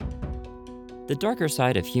The darker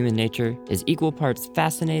side of human nature is equal parts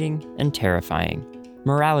fascinating and terrifying.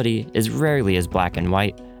 Morality is rarely as black and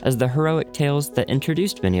white as the heroic tales that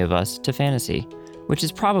introduced many of us to fantasy, which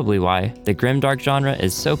is probably why the grimdark genre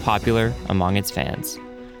is so popular among its fans.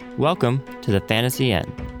 Welcome to the Fantasy Inn,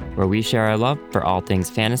 where we share our love for all things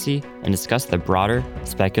fantasy and discuss the broader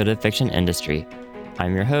speculative fiction industry.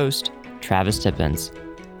 I'm your host, Travis Tippins.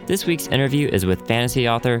 This week's interview is with fantasy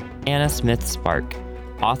author Anna Smith Spark,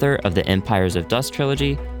 author of the Empires of Dust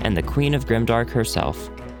trilogy and the Queen of Grimdark herself.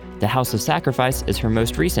 The House of Sacrifice is her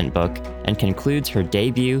most recent book and concludes her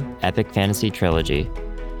debut epic fantasy trilogy.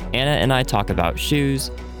 Anna and I talk about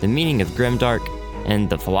shoes, the meaning of grimdark,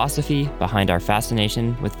 and the philosophy behind our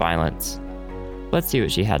fascination with violence. Let's see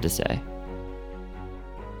what she had to say.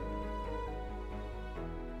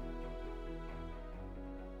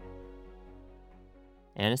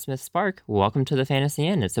 Anna Smith Spark, welcome to the Fantasy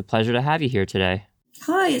Inn. It's a pleasure to have you here today.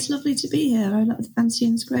 Hi, it's lovely to be here. I love the Fantasy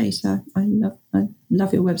Inn's great. I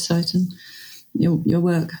love your website and your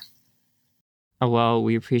work. Oh, well,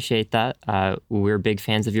 we appreciate that. We're big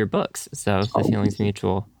fans of your books, so the feeling's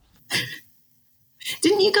mutual.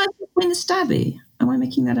 Didn't you guys win the Stabby? Am I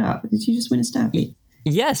making that up? Did you just win a Stabby?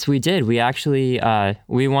 Yes, we did. We actually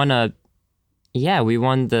we won the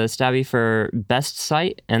Stabby for Best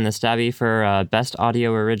Site and the Stabby for Best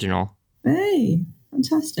Audio Original. Hey,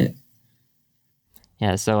 fantastic.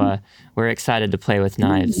 Yeah, so we're excited to play with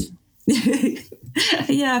knives.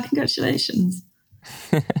 Yeah, congratulations.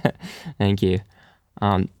 Thank you.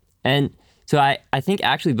 And so I think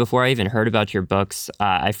actually before I even heard about your books,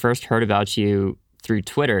 I first heard about you through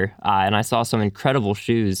Twitter, and I saw some incredible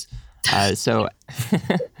shoes. So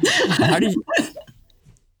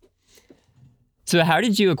how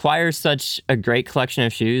did you acquire such a great collection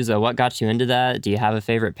of shoes? What got you into that? Do you have a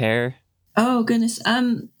favorite pair? Oh, goodness.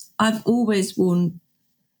 I've always worn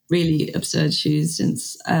really absurd shoes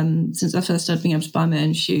since I first started being able to buy my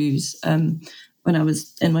own shoes. When I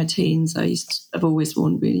was in my teens, I've always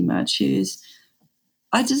worn really mad shoes.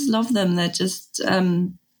 I just love them. They're just,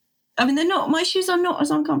 my shoes are not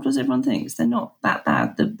as uncomfortable as everyone thinks. They're not that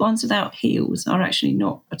bad. The ones without heels are actually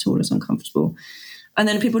not at all as uncomfortable. And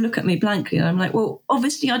then people look at me blankly and I'm like, well,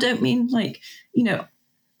 obviously I don't mean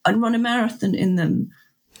I'd run a marathon in them,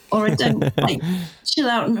 or I don't chill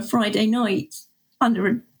out on a Friday night under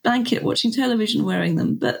a blanket watching television wearing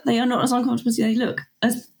them, but they are not as uncomfortable as they look.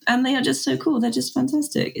 And they are just so cool. They're just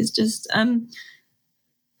fantastic. It's just,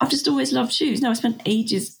 I've just always loved shoes. Now, I spent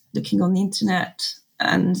ages looking on the internet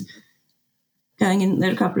and going in. There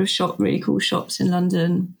are a couple of really cool shops in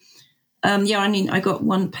London. I got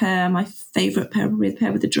one pair, my favourite pair, probably a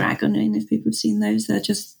pair with a dragon in, if people have seen those. They're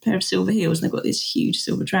just a pair of silver heels, and they've got this huge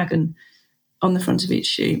silver dragon on the front of each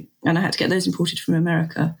shoe. And I had to get those imported from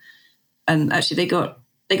America. And actually, they got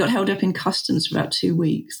held up in customs for about 2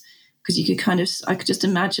 weeks, because I could just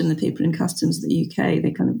imagine the people in customs in the UK,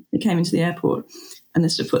 they came into the airport and they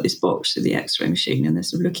sort of put this box through the X-ray machine and they're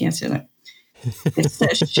sort of looking at it like, it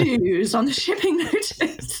says shoes on the shipping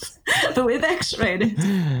notice, but with X-ray in it.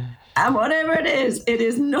 And whatever it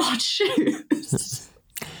is not shoes.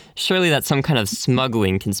 Surely that's some kind of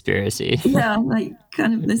smuggling conspiracy. Yeah,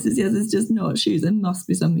 this is just not shoes. There must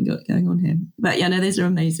be something going on here. But yeah, no, these are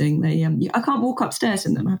amazing. They I can't walk upstairs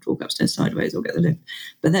in them. I have to walk upstairs sideways or get the lift.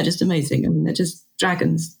 But they're just amazing. I mean, they're just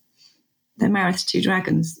dragons. They're married to 2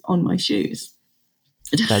 dragons on my shoes.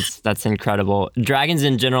 That's incredible. Dragons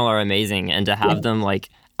in general are amazing, and to have them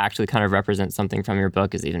actually kind of represent something from your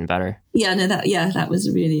book is even better. Yeah, no, that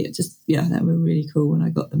was really that were really cool when I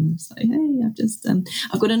got them. It's like, hey,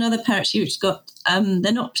 I've got another pair actually which got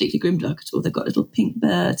they're not particularly grimdark at all. They've got little pink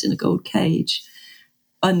birds in a gold cage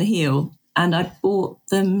on the heel, and I bought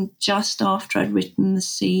them just after I'd written the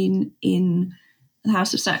scene in the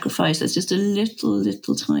House of Sacrifice. There's just a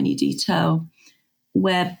little tiny detail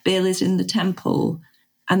where Bill is in the temple,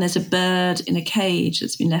 and there's a bird in a cage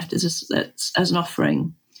that's been left as an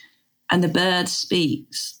offering. And the bird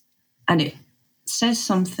speaks and it says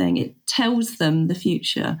something. It tells them the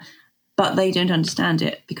future, but they don't understand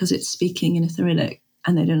it because it's speaking in a Cyrillic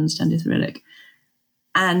and they don't understand the Cyrillic.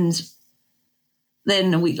 And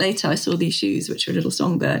then a week later, I saw these shoes, which were a little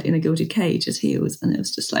songbird in a gilded cage as heels. And it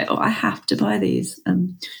was just like, I have to buy these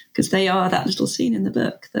because they are that little scene in the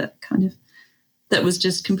book that was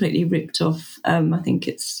just completely ripped off. I think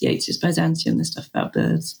it's Yeats's Byzantium, the stuff about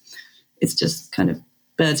birds. It's just kind of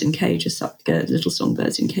birds in cages, little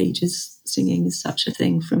songbirds in cages singing is such a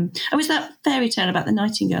thing from... Oh, was that fairy tale about the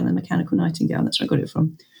nightingale, the mechanical nightingale? That's where I got it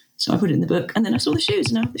from. So I put it in the book, and then I saw the shoes,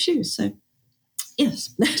 and I have the shoes. So,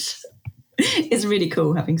 yes, it's really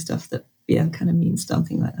cool having stuff that, kind of means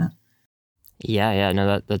something like that. Yeah,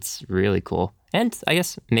 no, that's really cool. And I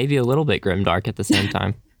guess maybe a little bit grimdark at the same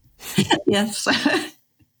time. Yes.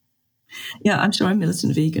 Yeah, I'm sure a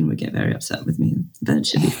militant vegan would get very upset with me. Birds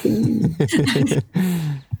should be free.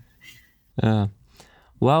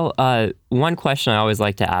 One question I always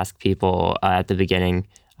like to ask people at the beginning,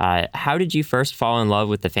 how did you first fall in love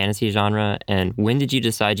with the fantasy genre, and when did you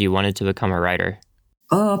decide you wanted to become a writer?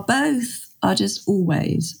 Oh, both are just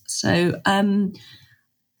always. So I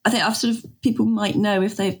think I've sort of, people might know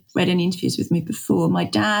if they've read any interviews with me before, my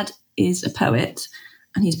dad is a poet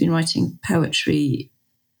and he's been writing poetry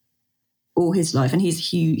all his life, and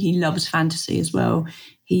he loves fantasy as well.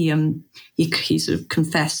 He sort of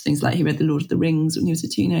confessed things like he read The Lord of the Rings when he was a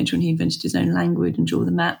teenager, and he invented his own language and drew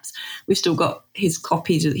the maps. We've still got his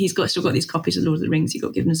copies. Still got these copies of Lord of the Rings. He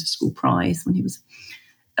got given as a school prize when he was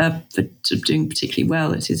for sort of doing particularly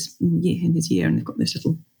well at in his year, and they've got this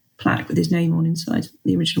little plaque with his name on inside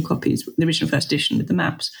the original copies, the original first edition with the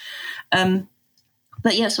maps.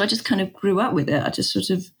 But yeah, so I just kind of grew up with it.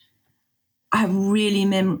 I have really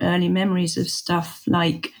early memories of stuff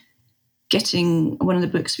like getting one of the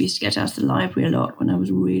books we used to get out of the library a lot when I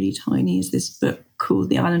was really tiny is this book called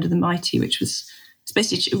The Island of the Mighty, which was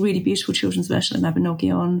basically a really beautiful children's version of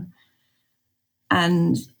Mabinogion.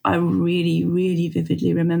 And I really, really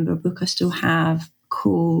vividly remember a book I still have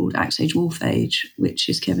called Axe Age Wolf Age, which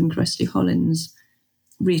is Kevin Cressly Holland's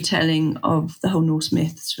retelling of the whole Norse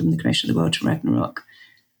myths from the creation of the world to Ragnarok.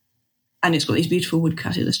 And it's got these beautiful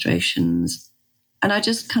woodcut illustrations. And I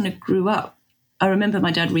just kind of grew up. I remember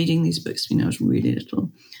my dad reading these books when I was really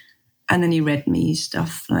little. And then he read me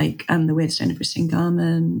stuff like The Weird Stone of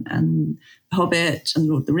Brisingamen and The Hobbit and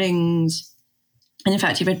Lord of the Rings. And in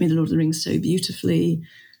fact, he read me The Lord of the Rings so beautifully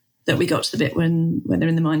that we got to the bit when they're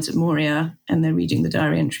in the mines of Moria and they're reading the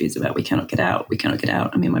diary entries about we cannot get out.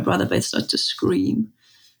 I mean, my brother both started to scream.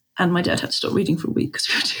 And my dad had to stop reading for a week because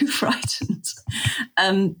we were too frightened.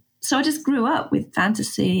 So I just grew up with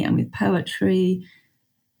fantasy and with poetry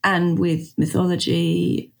and with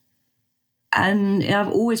mythology. And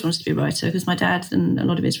I've always wanted to be a writer because my dad and a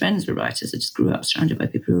lot of his friends were writers. I just grew up surrounded by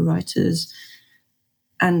people who were writers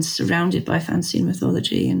and surrounded by fantasy and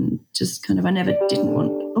mythology, and just kind of, I never didn't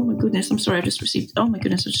want, oh my goodness, I'm sorry, I just received, oh my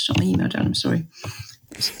goodness, I just shot my email down, I'm sorry.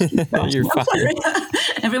 You're fine. Sorry.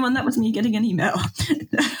 Everyone, that was me getting an email.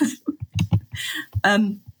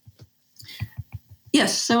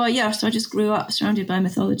 Yes, so I just grew up surrounded by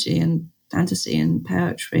mythology and fantasy and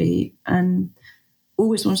poetry, and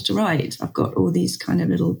always wanted to write. I've got all these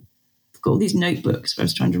notebooks where I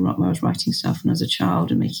was trying to write, where I was writing stuff when I was a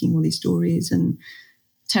child and making all these stories and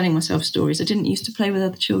telling myself stories. I didn't used to play with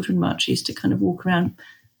other children much. I used to kind of walk around.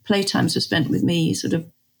 Playtimes were spent with me, sort of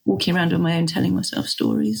walking around on my own, telling myself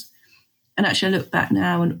stories. And actually, I look back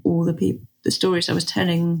now and all the stories I was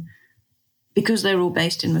telling, because they were all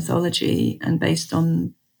based in mythology and based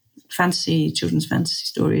on children's fantasy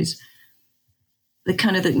stories, the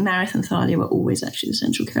Marith and Thalia were always actually the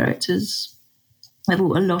central characters. A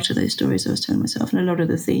lot of those stories I was telling myself, and a lot of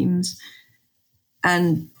the themes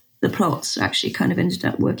and the plots actually kind of ended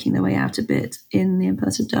up working their way out a bit in The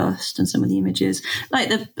Empires of Dust and some of the images.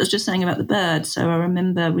 Like I was just saying about the bird. So I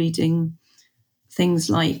remember reading things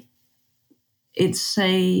like it's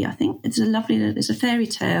a fairy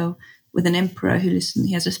tale with an emperor who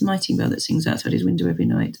he has a nightingale that sings outside his window every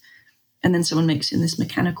night. And then someone makes in this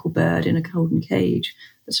mechanical bird in a golden cage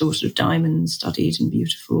that's all sort of diamond studied and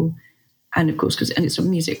beautiful. And of course, and it's a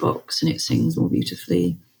music box and it sings more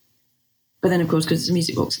beautifully. But then, of course, because it's a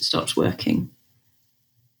music box, it stops working.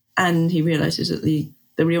 And he realizes that the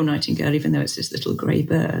real nightingale, even though it's this little grey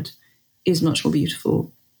bird, is much more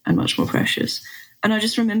beautiful and much more precious. And I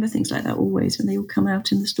just remember things like that always, and they all come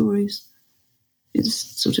out in the stories.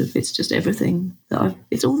 It's just everything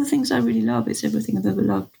it's all the things I really love. It's everything I've ever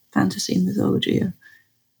loved. Fantasy and mythology are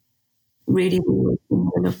really what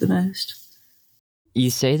I love the most. You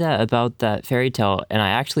say that about that fairy tale, and I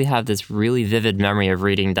actually have this really vivid memory of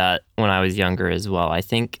reading that when I was younger as well. I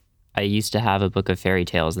think I used to have a book of fairy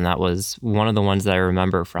tales, and that was one of the ones that I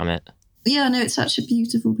remember from it. Yeah, no, it's such a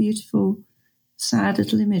beautiful, beautiful, sad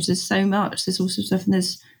little image. There's so much. There's all sorts of stuff, and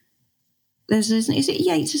there's is it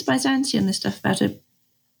Yeats's Byzantium? There's stuff about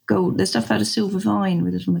a silver vine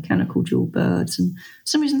with little mechanical jewel birds, and for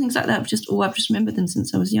some reason things like that. I've just remembered them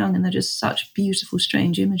since I was young, and they're just such beautiful,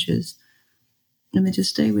 strange images. And they just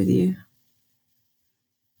stay with you.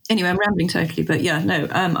 Anyway, I'm rambling totally, but yeah, no,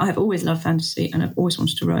 I have always loved fantasy and I've always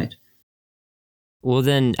wanted to write. Well,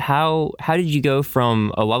 then how did you go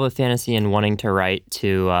from a love of fantasy and wanting to write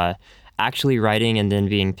to actually writing and then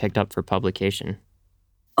being picked up for publication?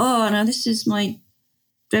 Oh, now this is my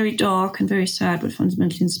very dark and very sad but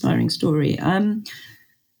fundamentally inspiring story.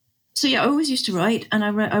 So yeah, I always used to write, and I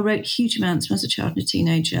wrote huge amounts when I was a child and a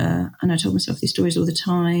teenager, and I told myself these stories all the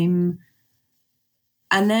time.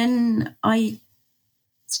 And then I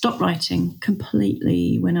stopped writing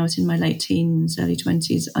completely when I was in my late teens, early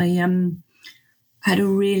 20s. I had a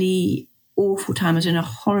really awful time. I was in a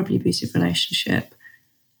horribly abusive relationship.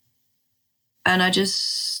 And I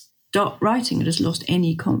just stopped writing. I just lost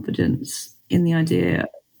any confidence in the idea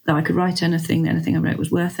that I could write anything, that anything I wrote was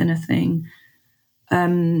worth anything.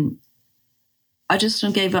 I just sort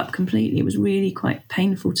of gave up completely. It was really quite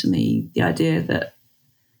painful to me, the idea that,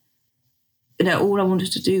 all I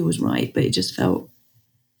wanted to do was write, but it just felt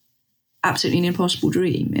absolutely an impossible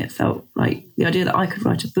dream. It felt like the idea that I could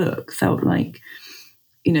write a book felt like,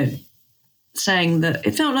 saying that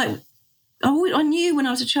it felt like I knew when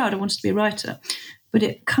I was a child I wanted to be a writer, but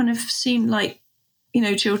it kind of seemed like,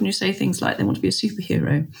 children who say things like they want to be a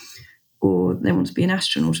superhero or they want to be an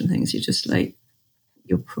astronaut and things, you're just like,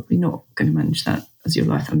 you're probably not going to manage that as your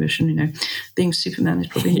life ambition. Being Superman is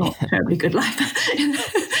probably not a terribly good life.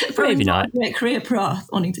 Maybe not. A great career path,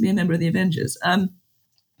 wanting to be a member of the Avengers. And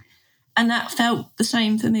that felt the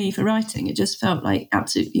same for me for writing. It just felt like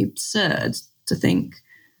absolutely absurd to think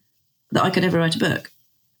that I could ever write a book.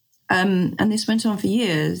 And this went on for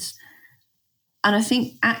years. And I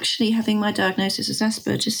think actually having my diagnosis as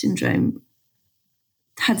Asperger's syndrome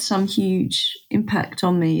had some huge impact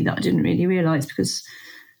on me that I didn't really realise, because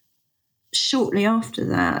shortly after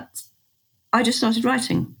that, I just started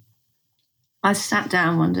writing. I sat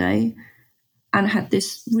down one day and had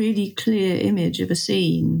this really clear image of a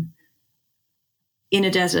scene in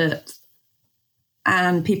a desert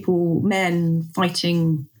and men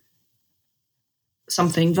fighting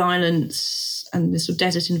something, violence, and this sort of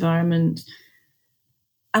desert environment.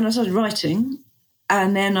 And I started writing,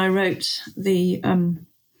 and then I wrote the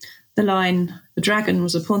line, "The dragon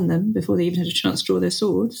was upon them," before they even had a chance to draw their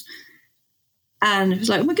swords. And it was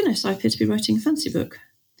like, oh my goodness, I appear to be writing a fantasy book.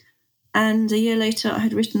 And a year later, I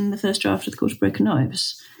had written the first draft of The Court of Broken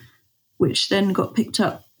Knives, which then got picked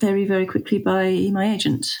up very, very quickly by my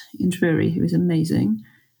agent in Drury, who was amazing,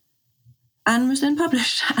 and was then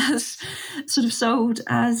published as sort of sold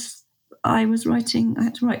as I was writing. I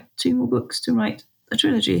had to write 2 more books to write a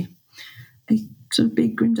trilogy, a sort of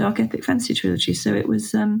big, grimdark, epic fantasy trilogy. So it was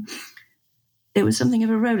something of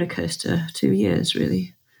a roller coaster 2 years,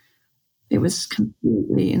 really. It was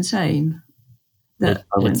completely insane.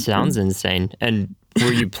 It sounds insane. And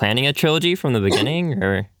were you planning a trilogy from the beginning,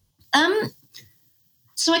 or?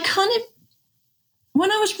 So I kind of,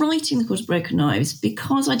 when I was writing The Court of Broken Knives,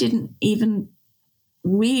 because I didn't even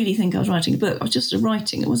really think I was writing a book, I was just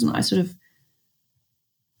writing. It wasn't like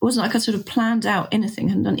I sort of planned out anything,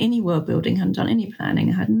 hadn't done any world building, hadn't done any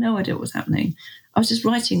planning. I had no idea what was happening. I was just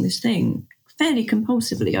writing this thing fairly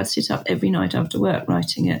compulsively. I'd sit up every night after work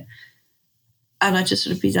writing it. And I'd just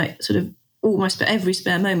sort of be like, almost every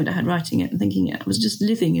spare moment I had writing it and thinking it. I was just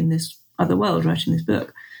living in this other world writing this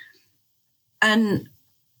book. And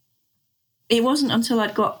it wasn't until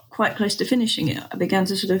I'd got quite close to finishing it, I began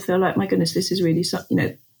to sort of feel like, my goodness, this is really,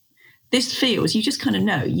 this feels, you just kind of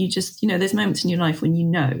know. You just, there's moments in your life when you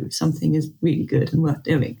know something is really good and worth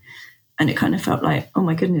doing. And it kind of felt like, oh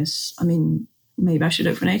my goodness, I mean, maybe I should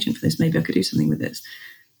look for an agent for this. Maybe I could do something with this.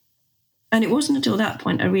 And it wasn't until that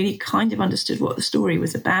point I really kind of understood what the story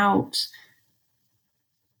was about,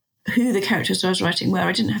 who the characters I was writing were.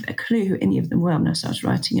 I didn't have a clue who any of them were when I started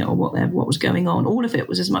writing it, or what was going on. All of it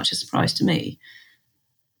was as much a surprise to me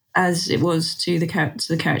as it was to the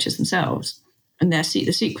characters themselves. And the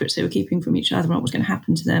secrets they were keeping from each other and what was going to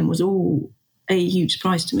happen to them was all a huge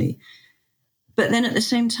surprise to me. But then at the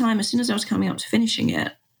same time, as soon as I was coming up to finishing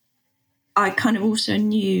it, I kind of also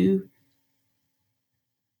knew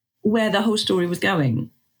where the whole story was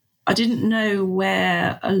going. I didn't know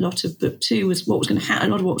where a lot of book 2 was, what was going to happen,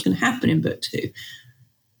 a lot of what was going to happen in book 2.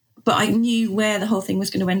 But I knew where the whole thing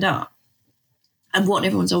was going to end up and what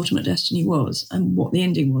everyone's ultimate destiny was and what the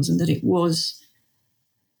ending was, and that it was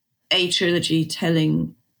a trilogy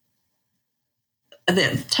telling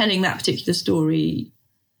that particular story.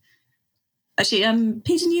 Actually,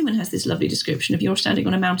 Peter Newman has this lovely description of, you're standing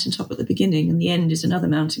on a mountaintop at the beginning and the end is another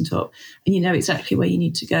mountaintop, and you know exactly where you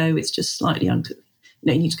need to go. It's just slightly unclear.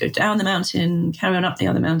 You need to go down the mountain, carry on up the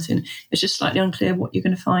other mountain. It's just slightly unclear what you're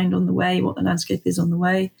going to find on the way, what the landscape is on the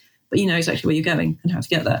way, but you know exactly where you're going and how to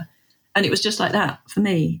get there. And it was just like that for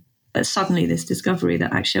me. Suddenly this discovery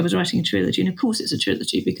that actually I was writing a trilogy. And of course it's a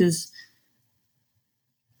trilogy because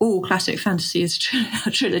all classic fantasy is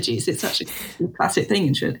trilogies. It's such a classic thing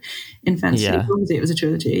in fantasy. Yeah. It was a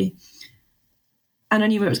trilogy. And I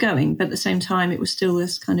knew where it was going, but at the same time, it was still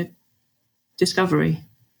this kind of discovery.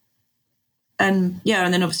 And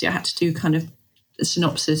then obviously I had to do kind of a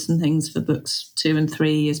synopsis and things for books 2 and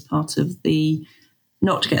 3 as part of the,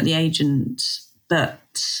 not to get the agent, but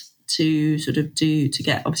to sort of to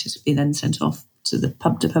get, obviously to be then sent off to the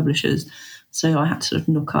publishers. So I had to sort of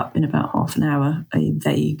knock up in about half an hour a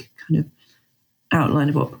vague kind of outline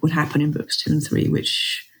of what would happen in books 2 and 3,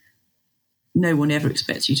 which no one ever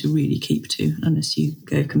expects you to really keep to unless you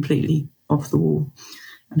go completely off the wall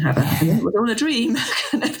and have it was all a dream.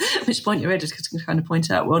 At which point your editor can kind of point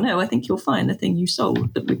out, well, no, I think you'll find the thing you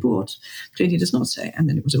sold that we bought clearly does not say, and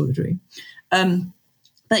then it was all a dream.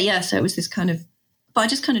 But yeah, so it was this kind of, but I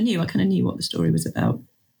just kind of knew what the story was about,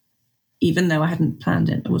 even though I hadn't planned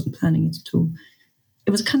it. I wasn't planning it at all.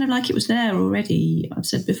 It was kind of like it was there already. I've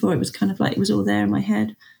said before, it was kind of like it was all there in my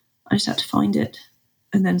head. I just had to find it.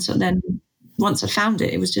 And then once I found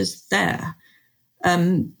it, it was just there.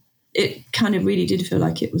 It kind of really did feel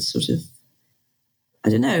like it was sort of, I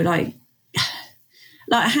don't know, like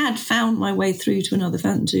I had found my way through to another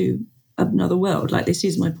world. Like, this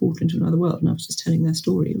is my portal into another world, and I was just telling their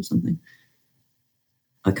story or something.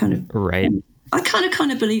 I kind of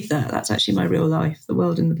believe that. That's actually my real life. The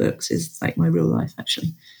world in the books is like my real life,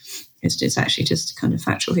 actually. It's actually just a kind of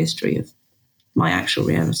factual history of my actual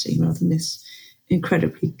reality rather than this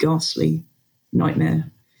incredibly ghastly nightmare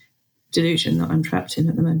delusion that I'm trapped in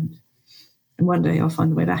at the moment. And one day I'll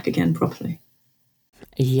find the way back again properly.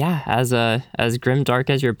 Yeah, as grimdark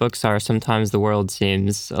as your books are, sometimes the world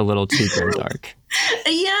seems a little too grimdark.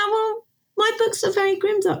 Yeah, well, my books are very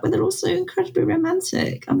grimdark, but they're also incredibly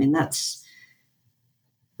romantic. I mean, that's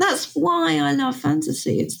why I love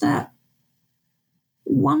fantasy. It's that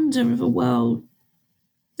wonder of a world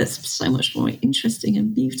that's so much more interesting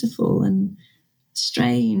and beautiful and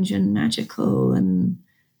strange and magical and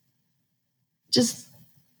just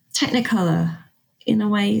technicolor in a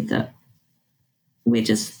way that we're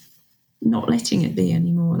just not letting it be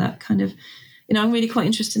anymore. That kind of, I'm really quite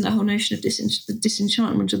interested in that whole notion of the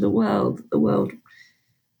disenchantment of the world. The world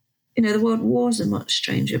was a much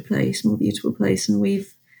stranger place, more beautiful place, and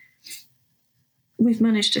we've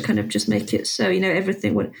managed to kind of just make it so,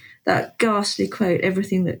 everything, that ghastly quote,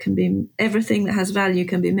 everything that has value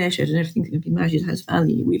can be measured, and everything that can be measured has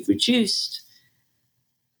value. We've reduced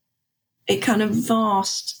a kind of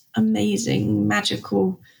vast, amazing,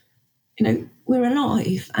 magical, we're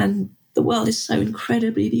alive, and the world is so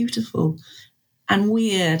incredibly beautiful and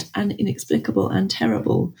weird and inexplicable and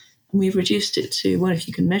terrible. And we've reduced it to, well, if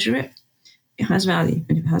you can measure it, it has value.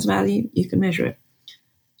 And if it has value, you can measure it.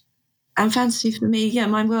 And fantasy for me, yeah,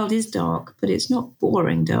 my world is dark, but it's not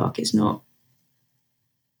boring dark. It's not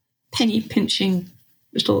penny pinching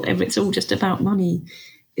little, it's all just about money.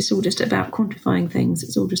 It's all just about quantifying things.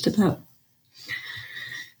 It's all just about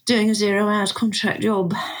doing a 0-hours contract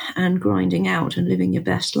job and grinding out and living your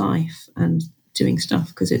best life and doing stuff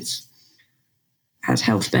because it has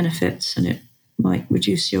health benefits and it might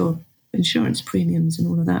reduce your insurance premiums and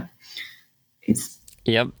all of that.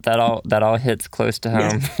 Yep, that all hits close to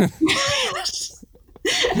home. Yeah.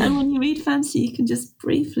 And when you read fantasy, you can just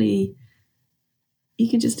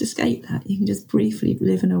escape that. You can just briefly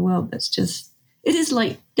live in a world that's just, it is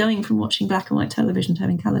like going from watching black and white television to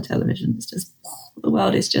having colour television. It's just, the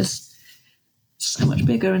world is just so much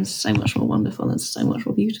bigger and so much more wonderful and so much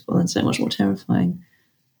more beautiful and so much more terrifying.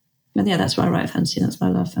 And yeah, that's why I write fantasy. That's why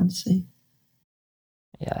I love fantasy.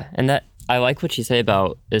 Yeah, and that, I like what you say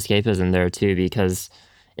about escapism there too, because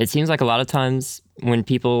it seems like a lot of times when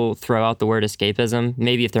people throw out the word escapism,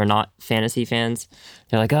 maybe if they're not fantasy fans,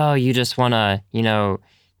 they're like, oh, you just want to,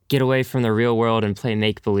 get away from the real world and play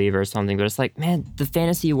make-believe or something. But it's like, man, the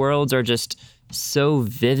fantasy worlds are just so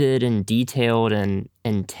vivid and detailed and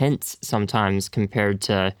intense sometimes compared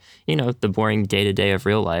to, the boring day-to-day of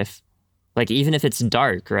real life. Like, even if it's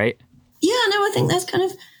dark, right? Yeah, no, I think there's kind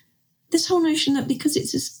of this whole notion that because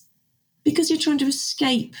you're trying to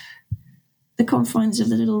escape the confines of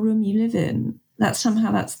the little room you live in, that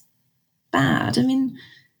somehow that's bad. I mean,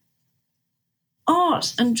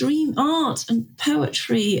 art and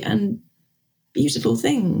poetry and beautiful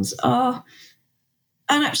things are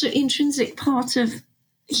an absolutely intrinsic part of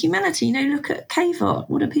humanity. Look at cave art.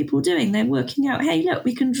 What are people doing? They're working out, hey, look,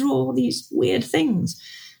 we can draw these weird things.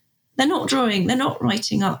 They're not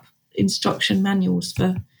writing up instruction manuals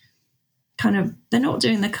for they're not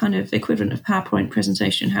doing the kind of equivalent of PowerPoint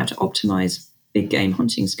presentation, how to optimize big game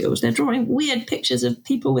hunting skills. They're drawing weird pictures of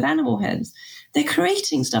people with animal heads. They're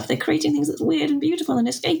creating stuff. They're creating things that's weird and beautiful and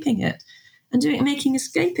escaping it and making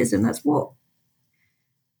escapism. That's what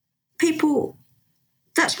people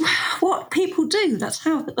do. That's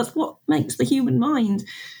what makes the human mind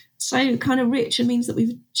so kind of rich and means that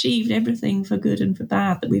we've achieved everything for good and for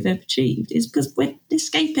bad that we've ever achieved is because we're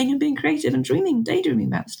escaping and being creative and daydreaming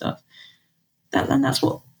about stuff. And that's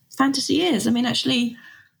what fantasy is. I mean, actually,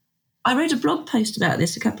 I wrote a blog post about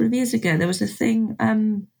this a couple of years ago. There was a thing,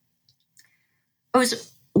 it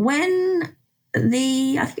was when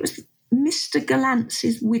I think it was Mr.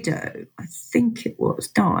 Gallance's widow, I think it was,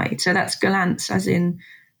 died. So that's Gallance as in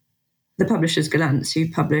the publishers Gallance,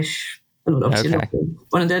 who publish a lot, obviously,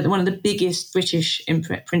 one of the biggest British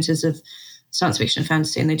printers of science fiction and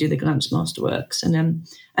fantasy, and they do the Gallance Masterworks. And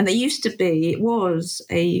they used to be, it was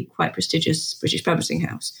a quite prestigious British publishing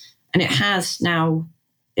house, and it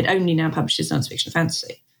only now publishes science fiction and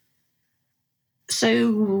fantasy.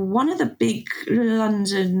 So one of the big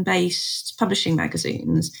London-based publishing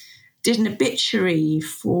magazines did an obituary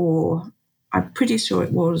for, I'm pretty sure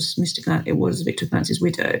it was Victor Glance's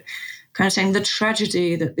widow, kind of saying the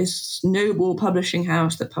tragedy that this noble publishing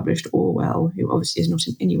house that published Orwell, who obviously is not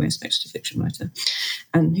in any way a speculative fiction writer,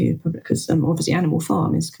 and who, because obviously Animal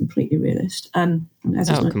Farm is completely realist.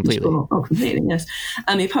 Completely. Completely, yes.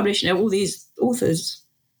 He published, all these authors,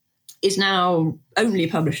 is now only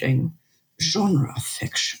publishing genre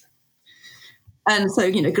fiction. And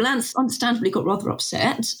so, Glance understandably got rather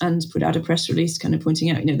upset and put out a press release kind of pointing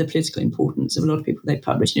out, the political importance of a lot of people they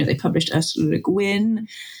published. They published Ursula Le Guin.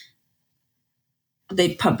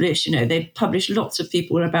 They published lots of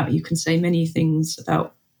people about, you can say many things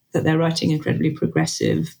about that they're writing incredibly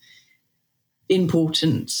progressive,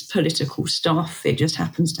 important political stuff. It just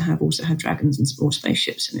happens to also have dragons and more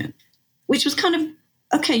spaceships in it, which was kind of,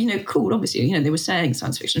 okay, cool. Obviously, they were saying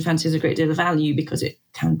science fiction and fantasy has a great deal of value because you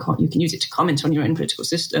can use it to comment on your own political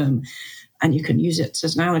system, and you can use it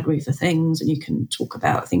as an allegory for things, and you can talk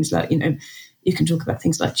about things like, you can talk about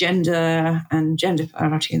things like gender and gender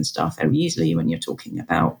parity and stuff very easily when you're talking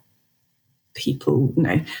about people,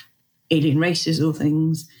 alien races or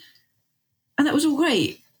things. And that was all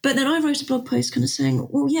great. But then I wrote a blog post kind of saying,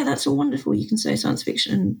 well, yeah, that's all wonderful. You can say science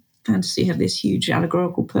fiction and fantasy have this huge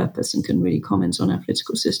allegorical purpose and can really comment on our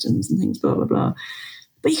political systems and things, blah, blah, blah.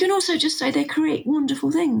 But you can also just say they create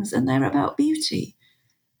wonderful things and they're about beauty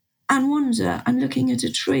and wonder and looking at a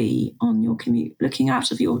tree on your commute, looking out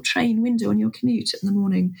of your train window on your commute in the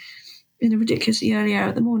morning, in a ridiculously early hour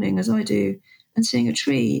of the morning, as I do, and seeing a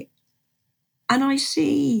tree. And I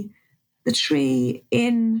see the tree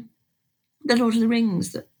in The Lord of the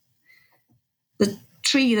Rings, the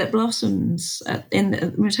tree that blossoms in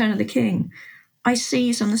the Return of the King. I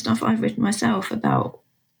see some of the stuff I've written myself about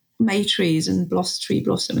May trees and tree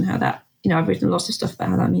blossom and how that, I've written a lot of stuff about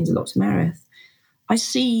how that means a lot to Marith. I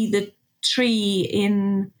see the tree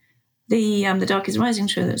in the Dark is Rising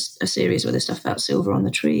tree, that's a series where there's stuff about silver on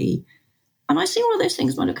the tree. And I see all of those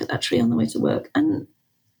things when I look at that tree on the way to work. And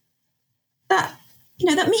that,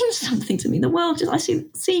 that means something to me. The world, I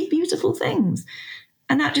see beautiful things.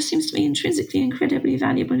 And that just seems to me intrinsically incredibly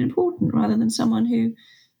valuable and important, rather than someone who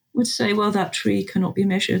would say, well, that tree cannot be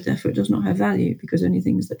measured, therefore it does not have value, because only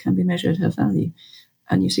things that can be measured have value.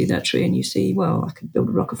 And you see that tree and you see, well, I could build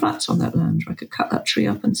a block of flats on that land, or I could cut that tree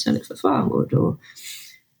up and sell it for firewood. Or,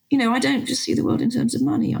 I don't just see the world in terms of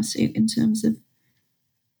money. I see it in terms of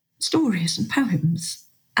stories and poems.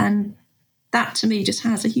 And that, to me, just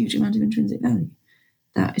has a huge amount of intrinsic value.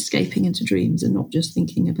 That escaping into dreams and not just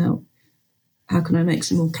thinking about how can I make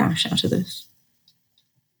some more cash out of this.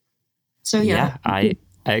 So, yeah. I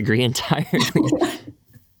agree entirely.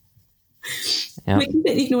 Yeah. We're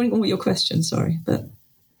completely ignoring all your questions, sorry. But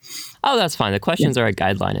that's fine. The questions are a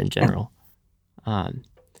guideline in general. But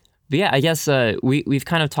yeah, I guess we've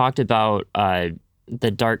kind of talked about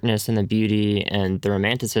the darkness and the beauty and the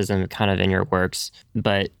romanticism kind of in your works.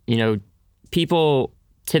 But, people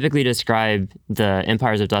typically describe the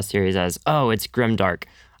Empires of Dust series as, it's grimdark.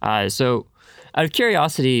 So out of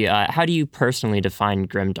curiosity, how do you personally define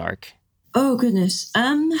grimdark? Oh, goodness.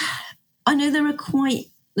 I know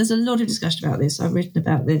there's a lot of discussion about this. I've written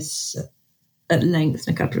about this at length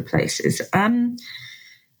in a couple of places.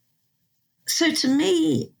 So to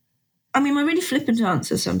me, my really flippant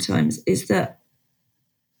answer sometimes is that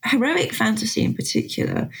heroic fantasy in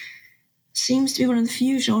particular seems to be one of the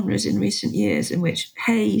few genres in recent years in which,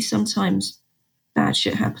 sometimes bad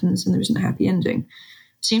shit happens and there isn't a happy ending,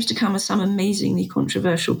 seems to come as some amazingly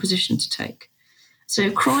controversial position to take. So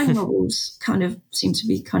crime novels kind of seem to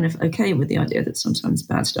be kind of okay with the idea that sometimes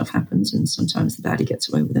bad stuff happens and sometimes the baddie gets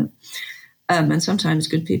away with it. And sometimes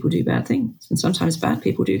good people do bad things and sometimes bad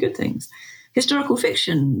people do good things. Historical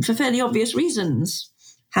fiction, for fairly obvious reasons,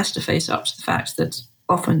 has to face up to the fact that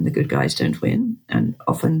often the good guys don't win and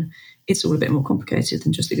often it's all a bit more complicated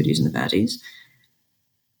than just the goodies and the baddies.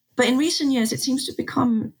 But in recent years, it seems to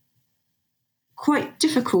become quite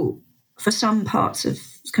difficult for some parts of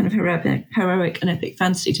kind of heroic and epic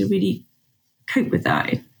fantasy to really cope with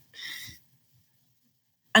that.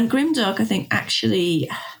 And grimdark, I think, actually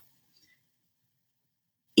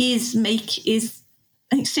I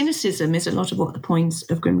think cynicism is a lot of what the point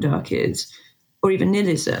of grimdark is, or even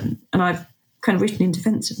nihilism. And I've kind of written in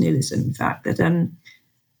defense of nihilism, in fact, that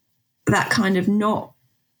that kind of not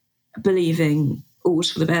believing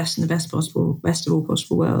all's for the best and the best of all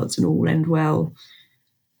possible worlds and all will end well,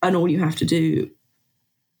 and all you have to do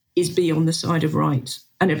is be on the side of right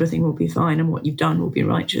and everything will be fine and what you've done will be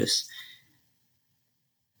righteous.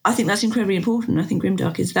 I think that's incredibly important. I think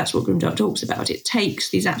that's what grimdark talks about. It takes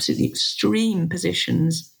these absolutely extreme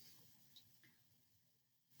positions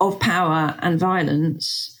of power and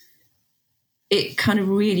violence. It kind of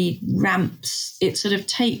really ramps, it sort of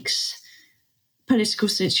takes political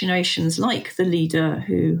situations like the leader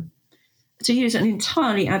who, to use an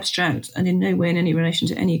entirely abstract and in no way in any relation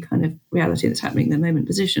to any kind of reality that's happening in the moment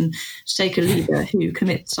position, to take a leader who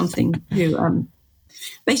commits something, who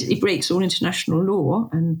basically breaks all international law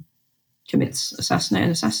and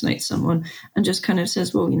assassinates someone and just kind of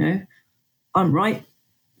says, well, I'm right,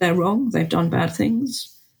 they're wrong, they've done bad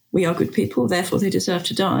things, we are good people, therefore they deserve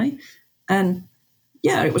to die. And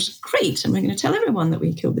yeah, it was great, and we're going to tell everyone that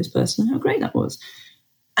we killed this person, how great that was.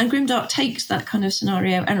 And grimdark takes that kind of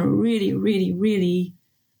scenario and really, really, really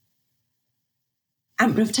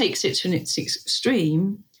takes it to its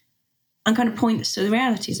extreme and kind of points to the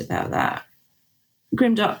realities about that.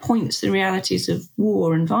 Grimdark points to the realities of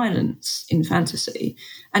war and violence in fantasy,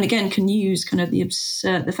 and again can use kind of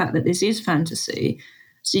the fact that this is fantasy,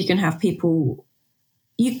 so you can have people,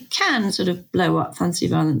 you can sort of blow up fantasy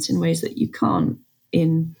violence in ways that you can't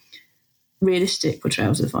in realistic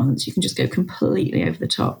portrayals of violence. You can just go completely over the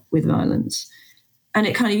top with violence, and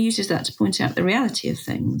it kind of uses that to point out the reality of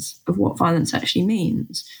things, of what violence actually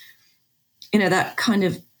means. That kind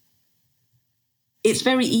of, it's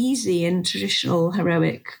very easy in traditional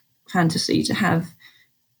heroic fantasy to have,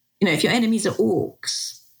 if your enemies are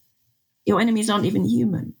orcs, your enemies aren't even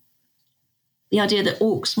human. The idea that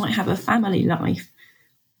orcs might have a family life,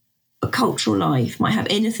 a cultural life, might have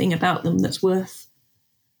anything about them that's worth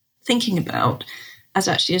thinking about as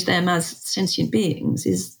them as sentient beings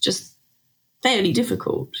is just fairly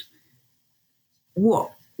difficult.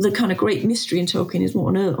 What the kind of great mystery in Tolkien is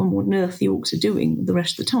what on earth the orcs are doing the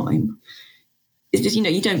rest of the time. It's just,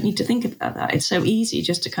 you don't need to think about that. It's so easy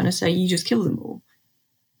just to kind of say, you just kill them all.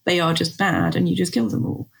 They are just bad and you just kill them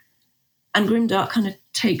all. And grimdark kind of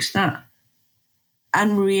takes that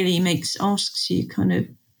and really asks you kind of,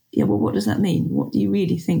 yeah, well, what does that mean? What do you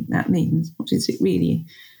really think that means? What is it really?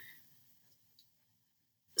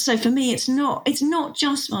 So for me, it's not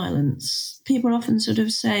just violence. People often sort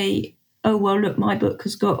of say, oh, well, look, my book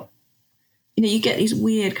has got, you get these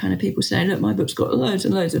weird kind of people saying, look, my book's got loads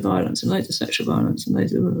and loads of violence and loads of sexual violence and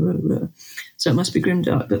loads of so it must be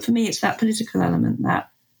grimdark. But for me, it's that political element that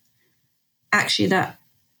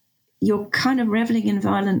you're kind of reveling in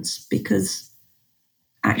violence because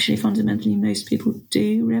actually fundamentally most people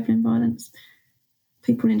do revel in violence.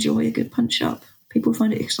 People enjoy a good punch-up. People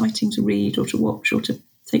find it exciting to read or to watch or to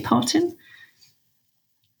take part in.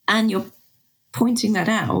 And you're pointing that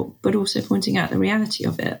out, but also pointing out the reality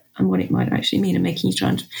of it and what it might actually mean, and making you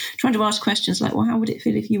trying to ask questions like, well, how would it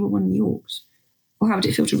feel if you were one of the orcs? Or how would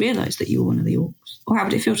it feel to realise that you were one of the orcs? Or how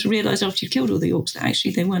would it feel to realise after you'd killed all the orcs that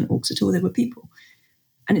actually they weren't orcs at all, they were people?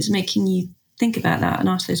 And it's making you think about that and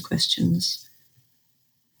ask those questions,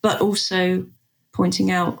 but also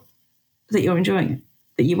pointing out that you're enjoying it,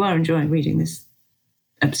 that you are enjoying reading this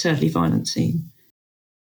absurdly violent scene.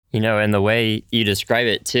 And the way you describe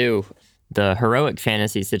it too, the heroic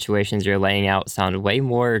fantasy situations you're laying out sound way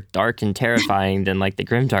more dark and terrifying than like the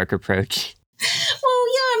grimdark approach. Well,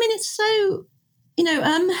 yeah, it's so,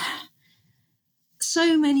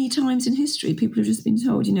 so many times in history, people have just been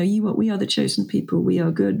told, we are the chosen people, we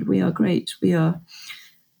are good, we are great, there's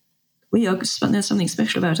something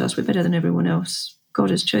special about us, we're better than everyone else, God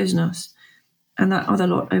has chosen us. And that other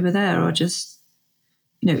lot over there are just,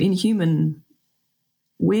 inhuman,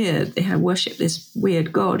 weird. They have worship this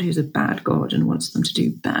weird God who's a bad God and wants them to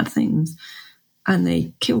do bad things. And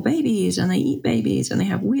they kill babies and they eat babies and they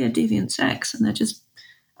have weird deviant sex, and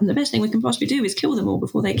and the best thing we can possibly do is kill them all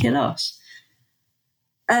before they kill us.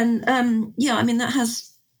 And that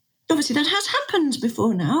has happened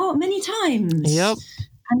before now many times. Yep.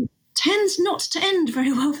 And tends not to end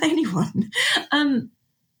very well for anyone.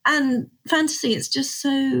 And fantasy, it's just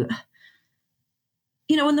so,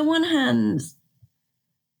 on the one hand,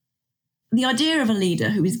 the idea of a leader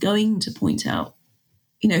who is going to point out,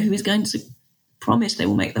 who is going to promise they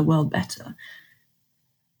will make the world better,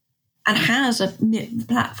 and has a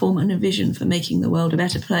platform and a vision for making the world a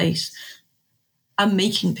better place and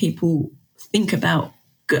making people think about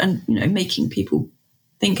good, and making people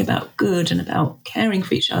think about good and about caring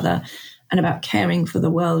for each other and about caring for the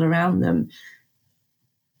world around them.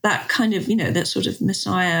 That kind of, that sort of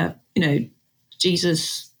Messiah,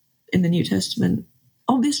 Jesus in the New Testament,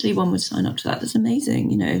 obviously one would sign up to that. That's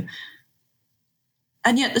amazing,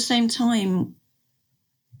 And yet at the same time,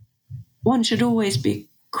 one should always be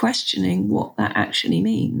questioning what that actually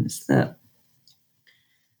means, that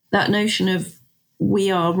notion of we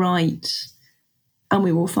are right and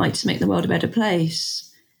we will fight to make the world a better place.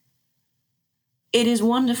 It is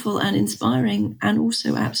wonderful and inspiring and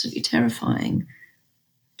also absolutely terrifying,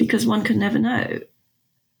 because one can never know.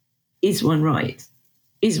 Is one right?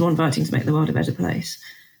 Is one fighting to make the world a better place?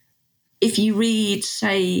 If you read,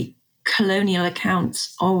 say, colonial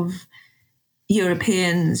accounts of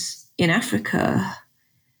Europeans in Africa,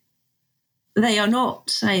 they are not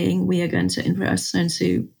saying we are going to impress and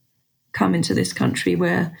to come into this country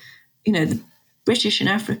where, the British in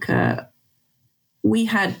Africa, we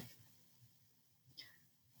had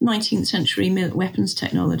 19th century weapons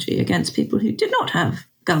technology against people who did not have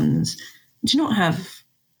guns, did not have,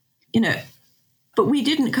 but we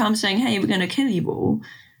didn't come saying, hey, we're going to kill you all.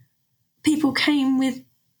 People came with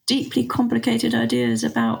deeply complicated ideas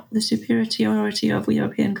about the superiority of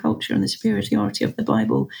European culture and the superiority of the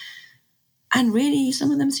Bible. And really,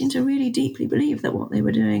 some of them seemed to really deeply believe that what they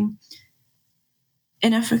were doing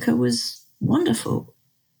in Africa was wonderful.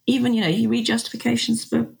 Even, you read justifications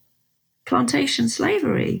for plantation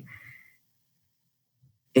slavery.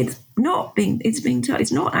 It's not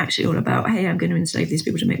actually all about, hey, I'm going to enslave these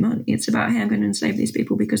people to make money. It's about, hey, I'm going to enslave these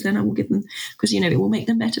people because then I will give them, because, it will make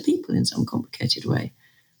them better people in some complicated way.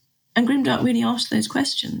 And Grimdark really asks those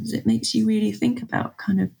questions. It makes you really think about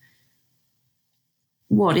kind of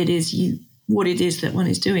what it is that one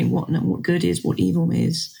is doing, what good is, what evil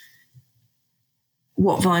is,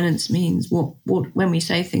 what violence means, what when we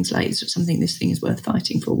say things like something, this thing is worth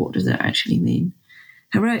fighting for, what does that actually mean?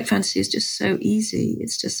 Heroic fantasy is just so easy.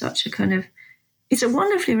 It's just such a kind of, it's a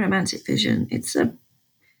wonderfully romantic vision. It's that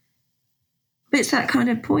kind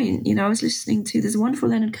of point. I was listening to, there's a wonderful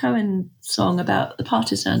Leonard Cohen song about the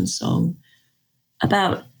partisan song,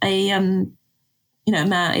 about a, man,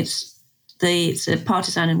 it's a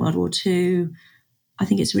partisan in World War II. I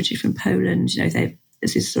think it's originally from Poland.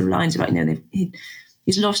 There's these sort of lines about,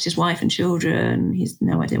 he's lost his wife and children. He's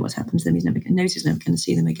no idea what's happened to them. He's never going to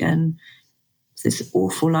see them again. This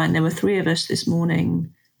awful line, there were 3 of us this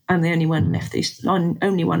morning and the only one left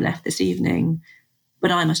this evening,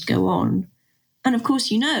 but I must go on. And of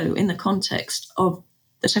course, in the context of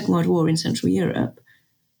the Second World War in Central Europe,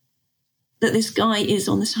 that this guy is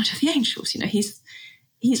on the side of the angels. He's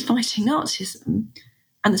fighting Nazism,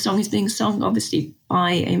 and the song is being sung obviously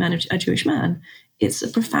by a Jewish man. It's a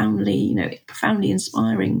profoundly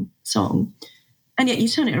inspiring song. And yet you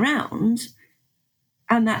turn it around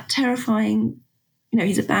and that terrifying,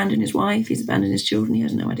 he's abandoned his wife, he's abandoned his children, he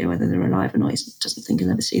has no idea whether they're alive or not, he doesn't think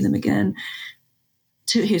he'll ever see them again.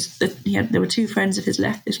 There were 2 friends of his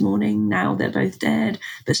left this morning, now they're both dead,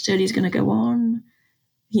 but still he's going to go on.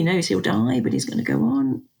 He knows he'll die, but he's going to go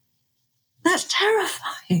on. That's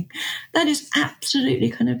terrifying. That is absolutely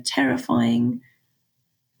kind of terrifying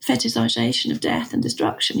fetishization of death and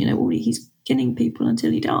destruction. He's killing people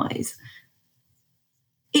until he dies.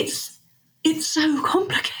 It's so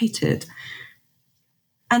complicated.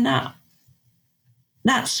 And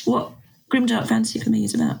that's what grimdark fantasy for me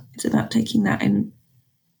is about. It's about taking that and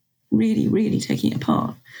really, really taking it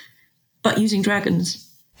apart, but using dragons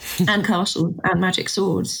and castles and magic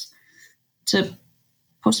swords to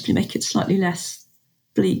possibly make it slightly less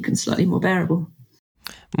bleak and slightly more bearable.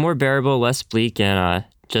 More bearable, less bleak, and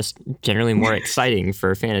just generally more exciting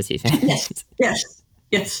for fantasy fans.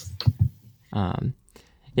 Yes.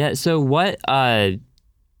 Yeah, so what, it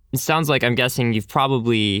sounds like, I'm guessing you've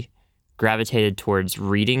probably gravitated towards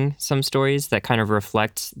reading some stories that kind of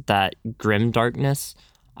reflect that grim darkness.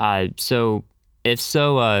 So if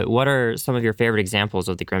so, what are some of your favorite examples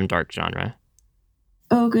of the grim dark genre?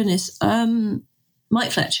 Oh, goodness.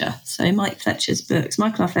 Mike Fletcher. So Mike Fletcher's books,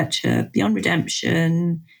 Michael R. Fletcher, Beyond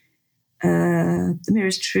Redemption, The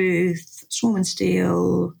Mirror's Truth, Swarm and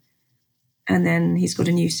Steel, and then he's got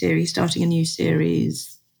starting a new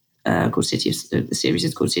series called the series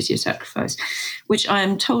is called City of Sacrifice, which I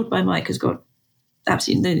am told by Mike has got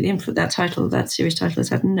absolutely that series title has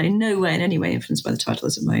had no way in any way influenced by the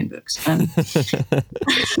titles of my own books. I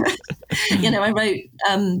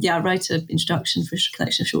wrote an introduction for a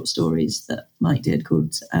collection of short stories that Mike did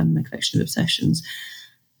called A Collection of Obsessions.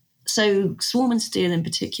 So Swarm and Steel in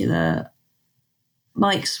particular,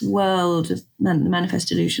 Mike's world, the Manifest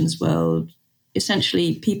Delusions world,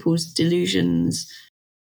 essentially people's delusions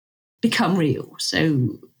become real.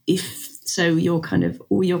 So your kind of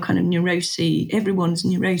all your kind of neuroses, everyone's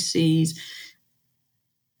neuroses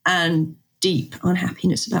and deep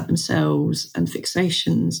unhappiness about themselves and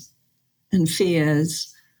fixations and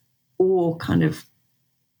fears, or kind of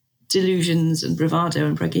delusions and bravado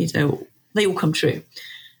and braggadocio, they all come true.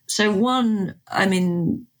 So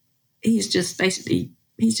he's just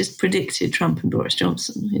predicted Trump and Boris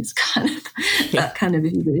Johnson. It's kind of that kind of,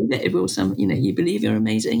 if you believe it, you believe you're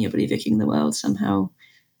amazing, you believe you're king of the world, somehow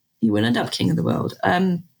you will end up king of the world.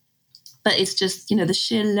 But it's just, the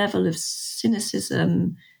sheer level of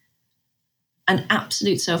cynicism and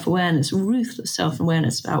absolute self-awareness, ruthless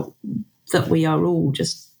self-awareness about that we are all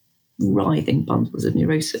just writhing bundles of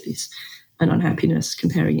neuroses and unhappiness,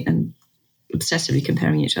 comparing and obsessively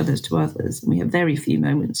comparing each other to others. And we have very few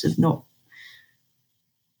moments of not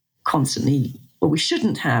constantly, or we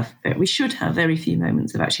should have very few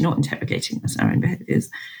moments of actually not interrogating our own behaviours.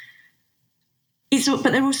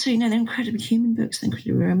 But they're also, they're incredibly human books, they're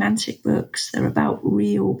incredibly romantic books. They're about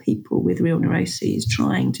real people with real neuroses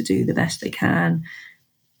trying to do the best they can,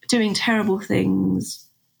 doing terrible things,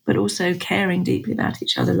 but also caring deeply about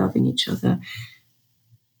each other, loving each other.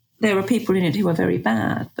 There are people in it who are very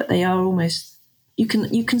bad, but they are almost, you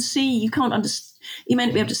can see, you can't understand, you may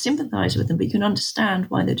not be able to sympathise with them, but you can understand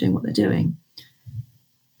why they're doing what they're doing.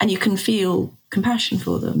 And you can feel compassion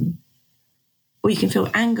for them, or you can feel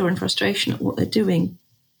anger and frustration at what they're doing,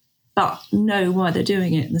 but know why they're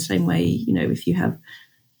doing it in the same way,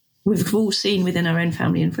 we've all seen within our own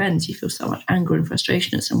family and friends, you feel so much anger and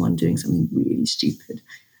frustration at someone doing something really stupid,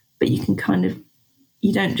 but you can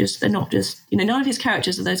they're not just, none of his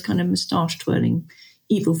characters are those kind of moustache twirling,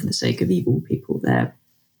 evil for the sake of evil people. They're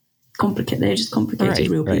complicated. They're just complicated,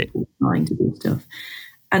 real people trying to do stuff.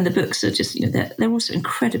 And the books are just, they're also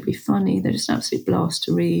incredibly funny. They're just an absolute blast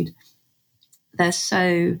to read. They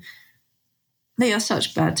are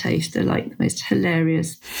such bad taste. They're like the most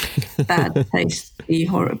hilarious, bad taste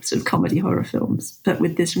horror, sort of comedy horror films, but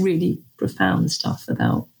with this really profound stuff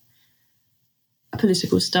about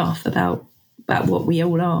political stuff, about what we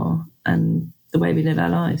all are and the way we live our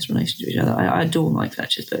lives in relation to each other. I adore Mike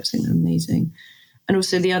Fletcher's books. I think they're amazing. And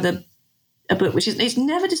also a book which it's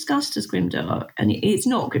never discussed as grimdark, and it's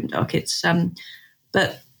not grimdark. It's the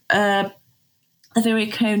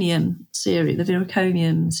Viriconium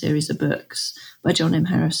series of books by John M.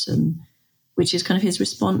 Harrison, which is kind of his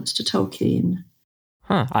response to Tolkien.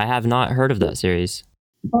 I have not heard of that series.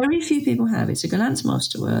 Very few people have. It's a Gollancz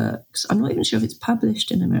Masterworks. I'm not even sure if it's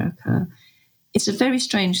published in America. It's a very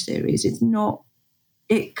strange series. Some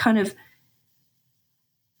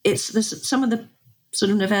of the sort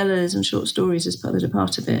of novellas and short stories that are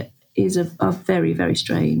part of it are very, very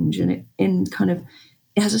strange. And it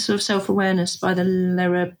has a sort of self-awareness by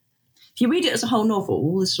if you read it as a whole novel,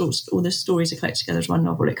 all the stories are collected together as one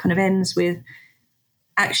novel. It kind of ends with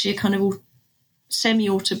actually a kind of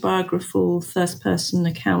semi-autobiographical first-person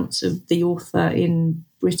accounts of the author in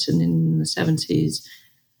Britain in the 70s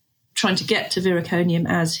trying to get to Viriconium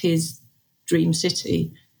as his dream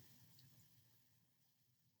city.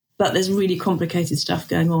 But there's really complicated stuff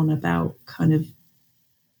going on about kind of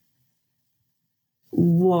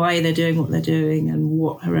why they're doing what they're doing and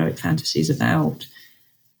what heroic fantasy is about.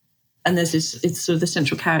 And there's it's sort of the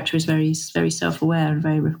central character is very, very self-aware and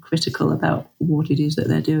very critical about what it is that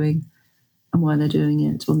they're doing and why they're doing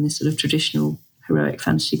it on this sort of traditional heroic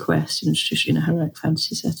fantasy quest in a heroic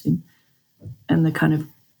fantasy setting, and the kind of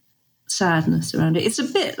sadness around it. It's a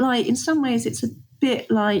bit like, in some ways, it's a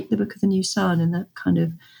bit like the Book of the New Sun, in that kind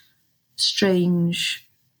of strange,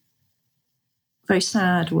 very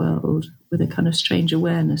sad world with a kind of strange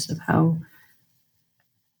awareness of how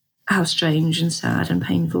strange and sad and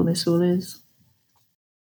painful this all is.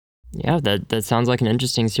 Yeah, that sounds like an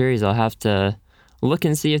interesting series. I'll have to look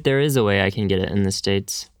and see if there is a way I can get it in the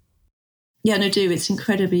States. Yeah, no, do. It's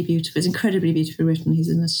incredibly beautiful. It's incredibly beautifully written. He's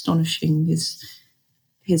an astonishing.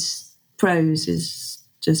 His prose is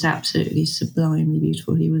just absolutely sublimely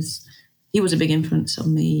beautiful. He was a big influence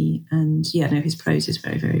on me, and his prose is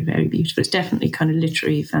very, very, very beautiful. It's definitely kind of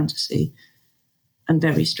literary fantasy and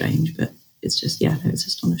very strange, but it's just, it's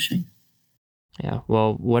astonishing. Yeah.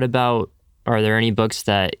 Well, what about, are there any books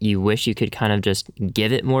that you wish you could kind of just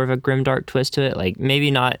give it more of a grimdark twist to it? Like maybe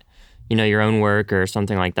not, your own work or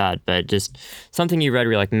something like that, but just something you read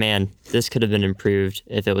where you're like, man, this could have been improved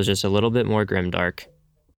if it was just a little bit more grimdark.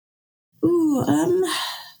 Ooh,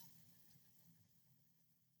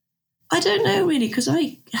 I don't know really, because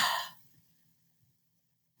maybe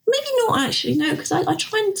not actually, no, because I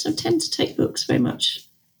try and sort of tend to take books very much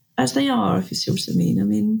as they are, if you see what I mean. I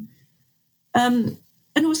mean,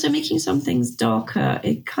 and also making some things darker,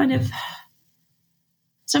 it kind of...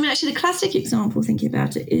 So, I mean, actually, the classic example, thinking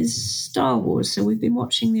about it, is Star Wars. So we've been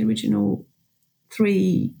watching the original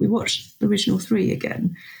 3. We watched the original 3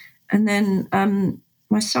 again. And then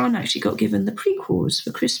my son actually got given the prequels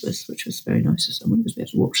for Christmas, which was very nice of someone, because we had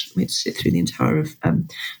to watch them. We had to sit through the entire of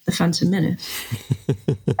The Phantom Menace.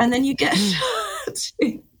 And then you get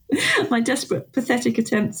to my desperate, pathetic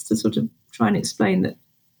attempts to sort of try and explain that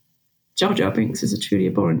Jar Jar Binks is a truly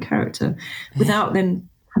abhorrent character without then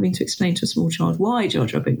having to explain to a small child why Jar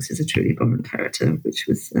Jar Binks is a truly abhorrent character, which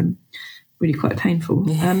was really quite painful.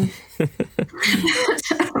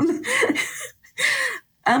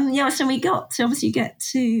 So we got to obviously get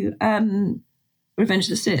to Revenge of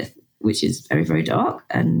the Sith, which is very, very dark,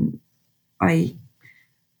 and I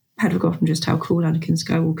had forgotten just how cool Anakin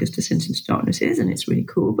Skywalker's descent into darkness is, and it's really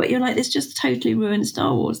cool. But you're like, this just totally ruined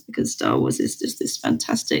Star Wars, because Star Wars is just this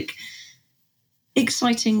fantastic,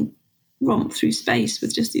 exciting romp through space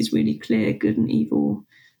with just these really clear good and evil.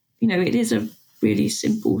 You know, it is a really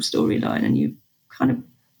simple storyline, and you kind of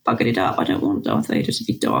buggered it up. I don't want Darth Vader to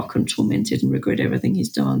be dark and tormented and regret everything he's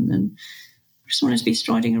done, and I just want him to be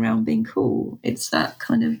striding around being cool. It's that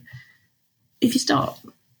kind of, if you start,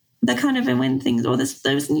 the kind of, and when things, or there's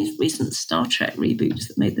those new recent Star Trek reboots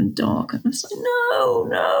that made them dark, and I was like,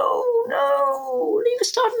 no, leave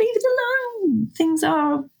it alone. Things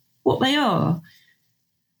are what they are.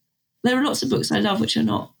 There are lots of books I love which are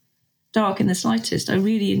not dark in the slightest. I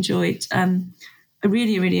really enjoyed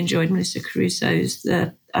Melissa Caruso's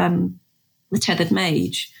The Tethered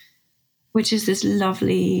Mage, which is this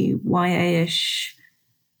lovely YA-ish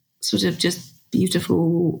sort of just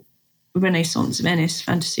beautiful Renaissance Venice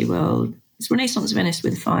fantasy world. It's Renaissance Venice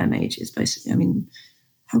with fire mages, basically. I mean,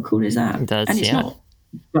 how cool is that? And it's not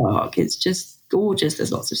dark, it's just gorgeous.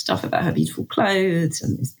 There's lots of stuff about her beautiful clothes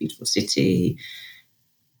and this beautiful city.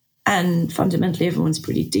 And fundamentally, everyone's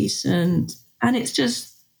pretty decent. And it's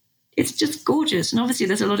just gorgeous. And obviously,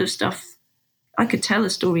 there's a lot of stuff. I could tell a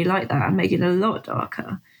story like that and make it a lot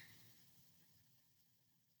darker.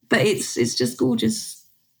 But it's just gorgeous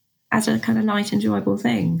as a kind of light, enjoyable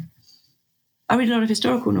thing. I read a lot of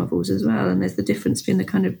historical novels as well, and there's the difference between the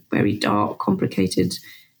kind of very dark, complicated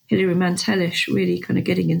Hilary Mantel-ish, really kind of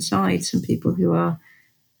getting inside some people who are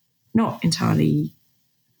not entirely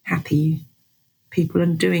happy people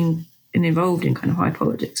and doing and involved in kind of high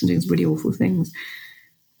politics and doing some really awful things.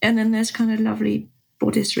 And then there's kind of lovely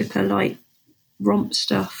bodice ripper light romp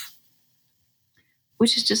stuff,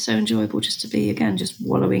 which is just so enjoyable just to be, again, just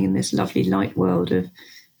wallowing in this lovely light world of,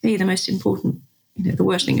 hey, the most important, the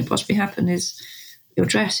worst thing that could possibly happen is your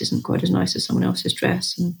dress isn't quite as nice as someone else's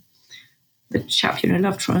dress, and the chap you're in a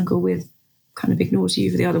love triangle with kind of ignores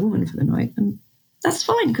you for the other woman for the night. And that's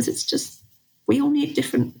fine, because it's just, we all need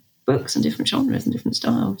different books and different genres and different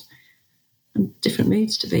styles and different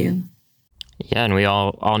moods to be in. Yeah, and we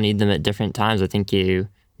all need them at different times. I think you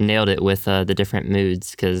nailed it with the different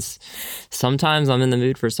moods, because sometimes I'm in the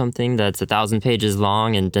mood for something that's 1,000 pages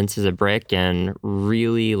long and dense as a brick and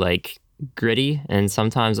really like gritty, and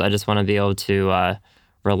sometimes I just want to be able to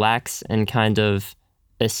relax and kind of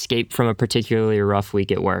escape from a particularly rough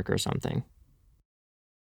week at work or something.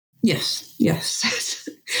 Yes.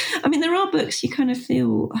 I mean, there are books you kind of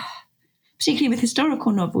feel, particularly with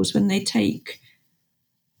historical novels, when they take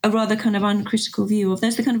a rather kind of uncritical view of,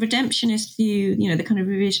 there's the kind of redemptionist view, the kind of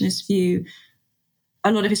revisionist view.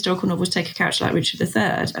 A lot of historical novels take a character like Richard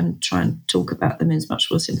III and try and talk about them as much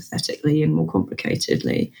more sympathetically and more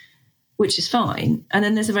complicatedly, which is fine. And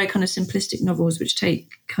then there's a very kind of simplistic novels which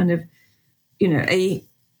take kind of,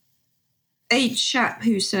 a chap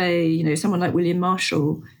who, say, someone like William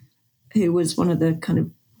Marshall, who was one of the kind of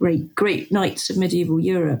great knights of medieval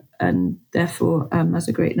Europe, and therefore, as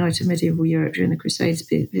a great knight of medieval Europe during the Crusades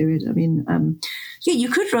period, I mean, you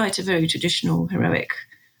could write a very traditional, heroic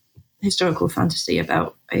historical fantasy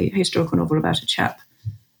about a historical novel about a chap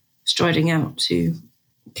striding out to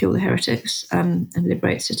kill the heretics and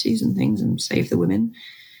liberate cities and things and save the women.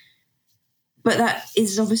 But that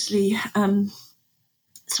is obviously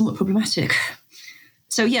somewhat problematic.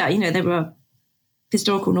 So, there were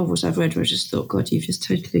historical novels I've read where I just thought, God, you've just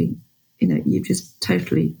totally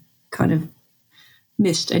kind of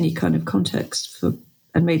missed any kind of context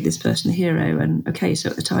and made this person a hero. And okay, so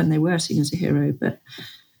at the time they were seen as a hero, but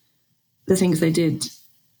the things they did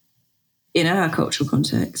in our cultural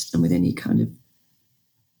context and with any kind of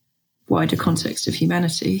wider context of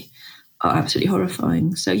humanity are absolutely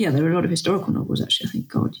horrifying. So there are a lot of historical novels actually I think,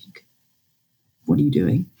 God, what are you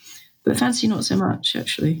doing? But fantasy not so much,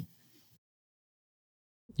 actually.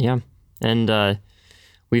 Yeah. And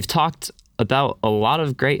we've talked about a lot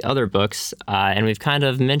of great other books, and we've kind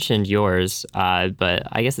of mentioned yours, but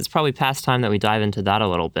I guess it's probably past time that we dive into that a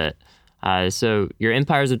little bit. So your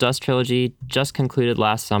Empires of Dust trilogy just concluded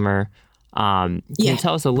last summer. Can you Yeah.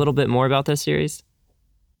 tell us a little bit more about this series?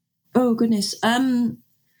 Oh goodness.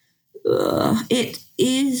 It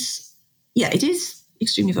is. Yeah, it is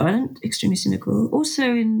extremely violent, extremely cynical.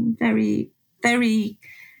 Also, in very, very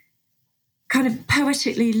kind of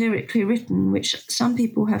poetically, lyrically written, which some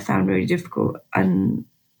people have found really difficult. And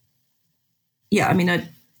yeah, I mean,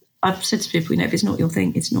 I've said to people, if it's not your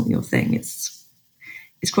thing, it's not your thing. It's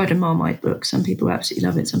quite a Marmite book. Some people absolutely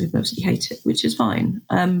love it, some people absolutely hate it, which is fine.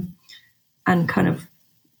 And kind of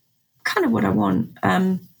what I want.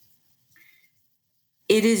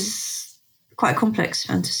 It is quite a complex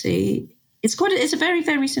fantasy. It's a very,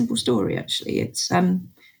 very simple story, actually. It's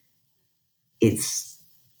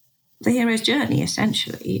the hero's journey,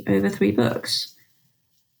 essentially, over 3 books.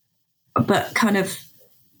 But kind of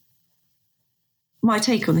my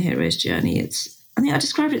take on the hero's journey, I think I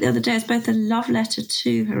described it the other day as both a love letter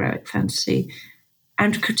to heroic fantasy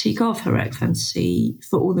and a critique of heroic fantasy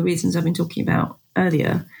for all the reasons I've been talking about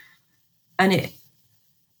earlier. And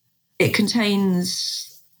it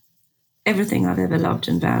contains everything I've ever loved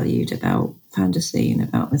and valued about fantasy and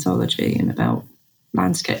about mythology and about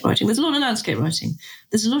landscape writing. There's a lot of landscape writing.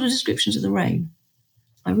 There's a lot of descriptions of the rain.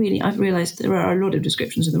 I've realised there are a lot of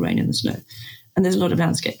descriptions of the rain and the snow, and there's a lot of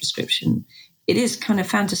landscape description. It is kind of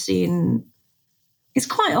fantasy, and it's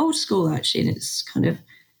quite old school, actually, and it's kind of,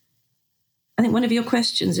 I think one of your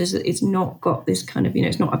questions is that it's not got this kind of,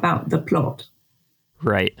 it's not about the plot.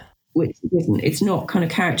 Right. Which it's not kind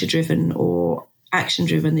of character driven or action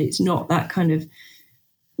driven. It's not that kind of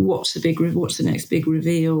what's the next big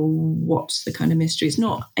reveal, what's the kind of mystery. It's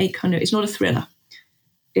not a thriller.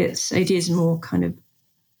 It is more kind of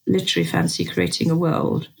literary fantasy, creating a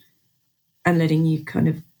world and letting you kind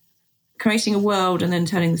of creating a world and then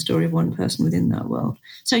telling the story of one person within that world.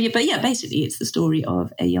 So basically it's the story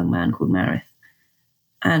of a young man called Marith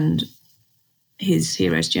and his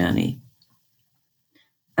hero's journey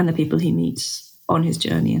and the people he meets on his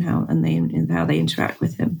journey and how they interact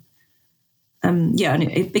with him. And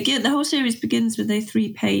the whole series begins with a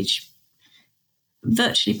 3-page,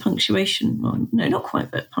 virtually punctuation, well, no, not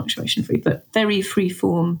quite punctuation free, but very free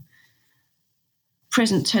form,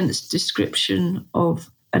 present tense description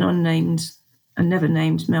of an unnamed and never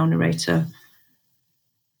named male narrator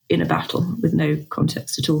in a battle with no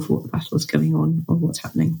context at all for what the battle is going on or what's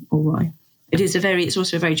happening or why. It's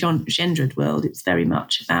also a very gendered world. It's very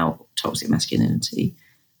much about toxic masculinity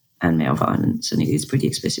and male violence, and it is pretty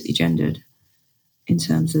explicitly gendered in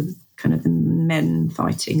terms of kind of the men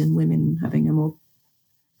fighting and women having a more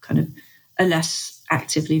kind of a less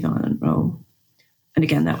actively violent role. And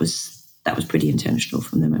again, that was pretty intentional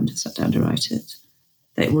from the moment I sat down to write it.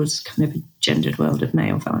 That it was kind of a gendered world of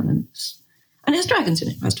male violence. And there's dragons in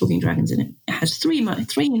it. I was talking dragons in it. It has three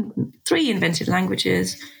invented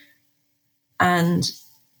languages. And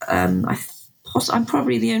I'm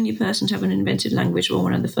probably the only person to have an invented language, or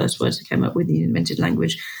one of the first words I came up with the invented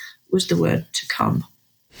language was the word to come.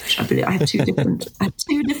 Which I believe I have I have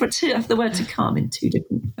the word to come in 2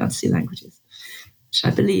 different fantasy languages, which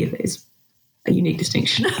I believe is a unique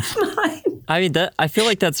distinction of mine. I mean, I feel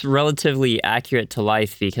like that's relatively accurate to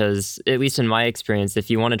life because, at least in my experience,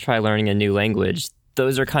 if you want to try learning a new language,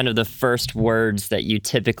 those are kind of the first words that you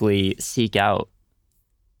typically seek out.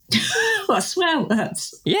 Well, I swear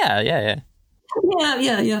words. Yeah.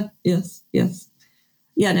 Yes.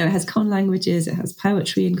 Yeah, no, it has con languages. It has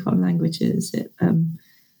poetry in con languages. I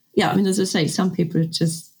mean, as I say, some people are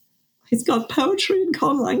just, it's got poetry in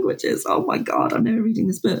con languages. Oh my God, I'm never reading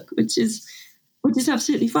this book, which is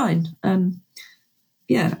absolutely fine.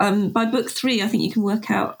 By book 3, I think you can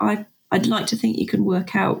work out, I'd like to think you can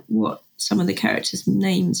work out what some of the characters'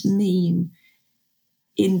 names mean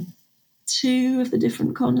in 2 of the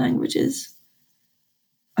different con languages.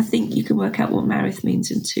 I think you can work out what Marith means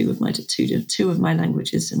in 2 of my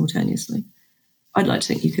languages simultaneously. I'd like to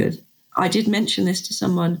think you could. I did mention this to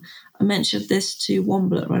someone. I mentioned this to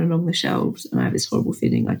Womblet right along the shelves, and I have this horrible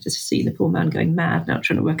feeling I just see the poor man going mad now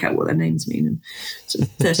trying to work out what their names mean. And sort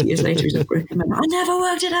of 30 years later, he's a brick. And I never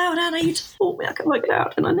worked it out, Anna. You taught me I could work it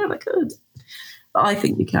out, and I never could. But I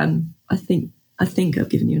think you can. I think I've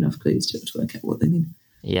given you enough clues to work out what they mean.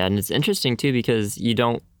 Yeah, and it's interesting too because you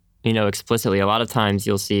don't, explicitly. A lot of times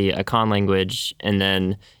you'll see a con language and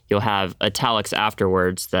then you'll have italics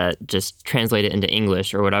afterwards that just translate it into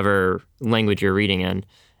English or whatever language you're reading in.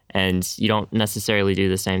 And you don't necessarily do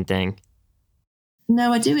the same thing.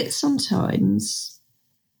 No, I do it sometimes.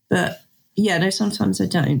 But yeah, no, sometimes I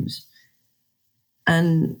don't.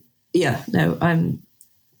 And yeah, no, I'm,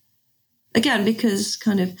 again, because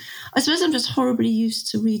kind of, I suppose I'm just horribly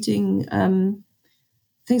used to reading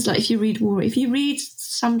things like if you read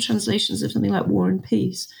some translations of something like War and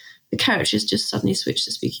Peace, the characters just suddenly switch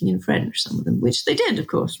to speaking in French, some of them, which they did, of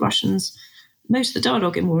course. Russians, most of the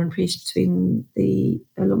dialogue in War and Peace between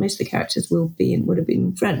most of the characters would have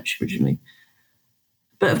been French originally.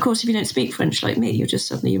 But of course, if you don't speak French like me,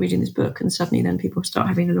 you're reading this book, and suddenly then people start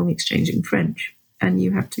having a long exchange in French, and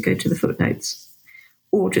you have to go to the footnotes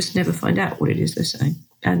or just never find out what it is they're saying.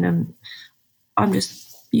 And I'm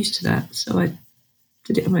just used to that, so I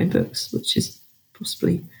did it in my own books, which is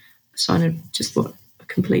possibly a sign of just what a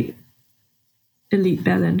complete elite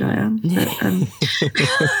bellend I am. But,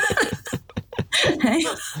 hey.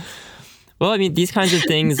 Well, I mean, these kinds of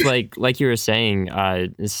things, like you were saying,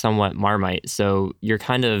 is somewhat Marmite. So you're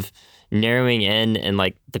kind of narrowing in, and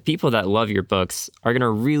like the people that love your books are going to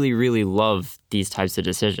really, really love these types of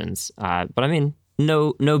decisions. But I mean,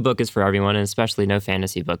 no book is for everyone, and especially no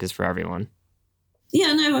fantasy book is for everyone.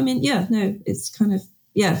 Yeah, no, I mean, yeah, no, it's kind of,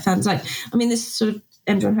 yeah, fans like, I mean, this sort of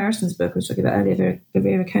M. John Harrison's book I was talking about earlier, the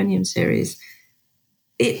Ericonium series,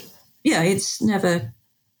 it's never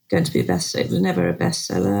going to be a bestseller. It was never a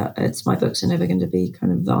bestseller. My books are never going to be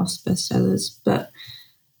kind of vast bestsellers. But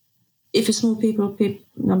if a small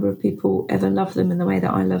number of people ever love them in the way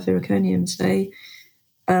that I love Ericonium, say,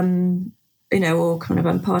 or kind of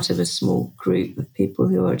I'm part of a small group of people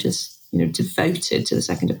who are just, devoted to the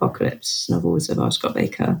Second Apocalypse novels of R. Scott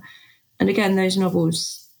Baker. And again, those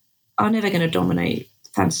novels are never going to dominate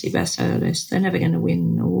fantasy bestseller lists. They're never going to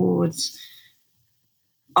win awards.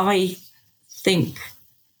 I think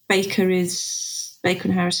Baker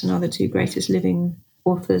and Harrison are the two greatest living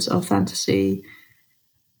authors of fantasy.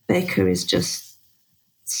 Baker is just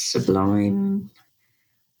sublime.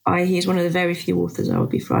 He's one of the very few authors I would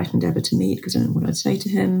be frightened ever to meet because I don't know what I'd say to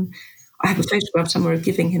him. I have a photograph somewhere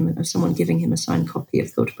of someone giving him a signed copy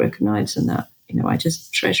of Thought of Broken Knives, and that, I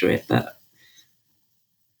just treasure it. But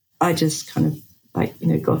I just kind of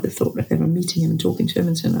God, the thought of ever meeting him and talking to him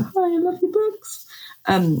and saying, "Hi, I love your books."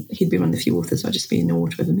 He'd be one of the few authors I'd just be in awe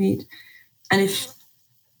to ever meet. And if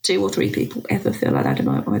 2 or 3 people ever feel like that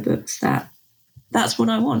about my books, that's what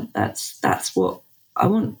I want. That's what I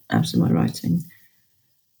want out of my writing.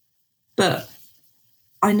 But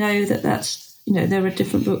I know that's, there are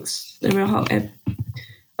different books. There are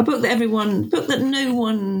a book that no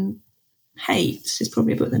one hates is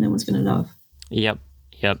probably a book that no one's going to love. Yep.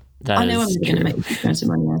 I know I'm going to make a huge amount of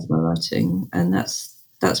money out of my writing, and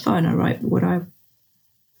that's fine. I write what I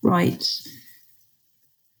write,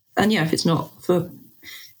 and if it's not for,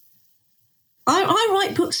 I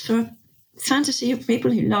write books for fantasy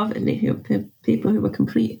people who love people who are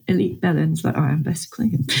complete elite bellends, like I am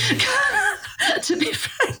basically. To be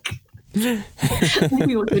frank,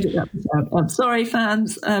 maybe we'll put it that way. I'm sorry,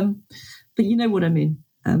 fans, but you know what I mean.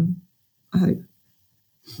 I hope.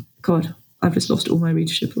 God, I've just lost all my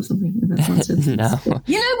readership or something in that one sentence. No.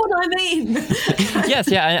 You know what I mean? Yes,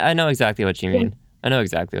 yeah, I know exactly what you mean. I know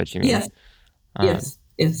exactly what you mean. Yes.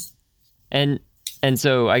 Yes. And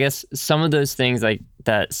so I guess some of those things like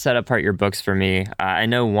that set apart your books for me, I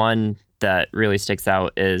know one that really sticks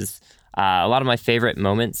out is a lot of my favorite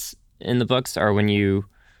moments in the books are when you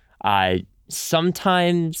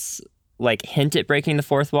sometimes like hint at breaking the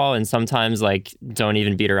fourth wall and sometimes like don't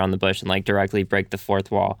even beat around the bush and like directly break the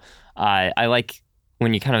fourth wall. I like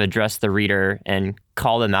when you kind of address the reader and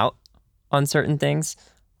call them out on certain things.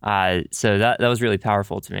 So that was really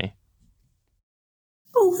powerful to me.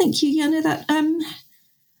 Oh, thank you. Yeah, no,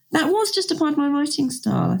 that was just a part of my writing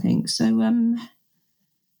style, I think. So, I mean,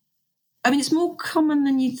 it's more common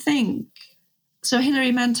than you'd think. So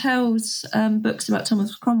Hilary Mantel's books about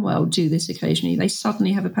Thomas Cromwell do this occasionally. They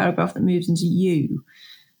suddenly have a paragraph that moves into you.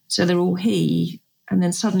 So they're all he, and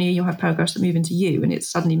then suddenly you'll have paragraphs that move into you, and it's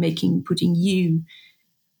suddenly putting you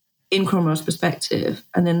in Cromwell's perspective.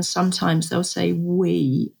 And then sometimes they'll say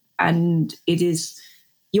we, and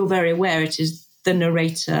you're very aware it is the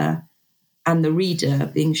narrator and the reader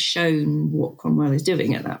being shown what Cromwell is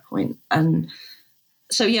doing at that point. And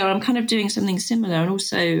so, I'm kind of doing something similar. And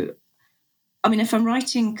also, I mean, if I'm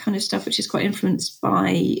writing kind of stuff which is quite influenced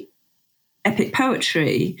by epic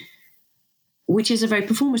poetry, which is a very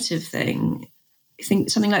performative thing, I think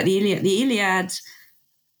something like the Iliad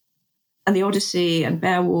and the Odyssey and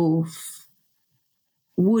Beowulf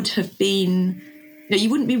would have been, you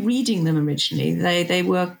wouldn't be reading them originally.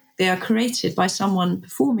 They are created by someone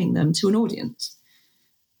performing them to an audience.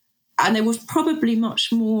 And there was probably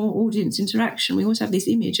much more audience interaction. We always have this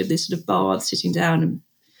image of this sort of bard sitting down and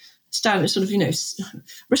stand sort of,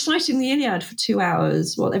 reciting the Iliad for 2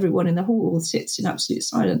 hours while everyone in the hall sits in absolute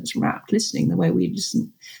silence, rapt, listening the way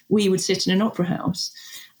we would sit in an opera house.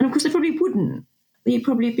 And of course, they probably wouldn't. There'd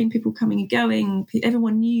probably have been people coming and going.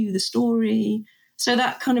 Everyone knew the story. So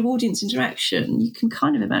that kind of audience interaction, you can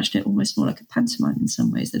kind of imagine it almost more like a pantomime in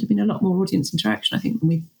some ways. There'd have been a lot more audience interaction, I think,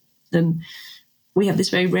 than we have this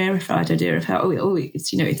very rarefied idea of how,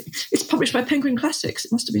 it's, it's published by Penguin Classics.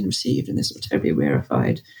 It must have been received in this sort of terribly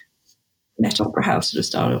rarefied Met Opera House sort of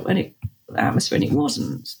style atmosphere, and it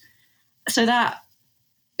wasn't. So that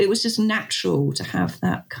it was just natural to have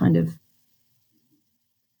that kind of,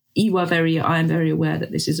 I am very aware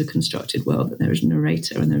that this is a constructed world, that there is a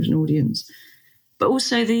narrator and there is an audience. But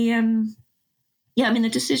also the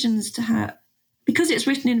decisions to have, because it's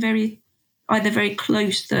written in either very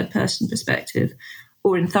close third person perspective,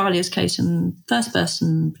 or in Thalia's case, in first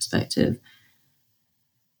person perspective,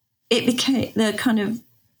 it became the kind of,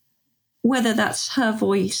 whether that's her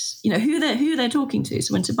voice, who they're talking to.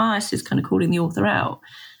 So when Tobias is kind of calling the author out,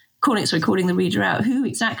 calling the reader out, who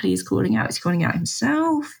exactly is calling out? Is he calling out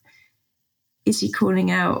himself? Is he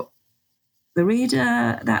calling out the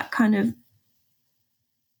reader? That kind of,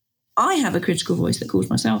 I have a critical voice that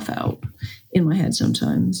calls myself out in my head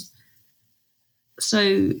sometimes.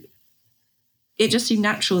 So it just seemed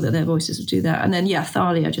natural that their voices would do that. And then,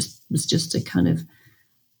 Thalia was just a kind of,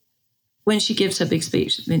 when she gives her big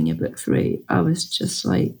speech at Vinya Book 3, I was just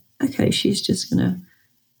like, okay, she's just gonna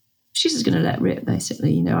let rip,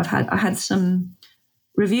 basically. I had some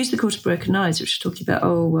reviews of The Court of Broken Knives, which are talking about,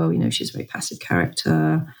 she's a very passive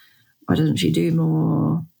character. Why doesn't she do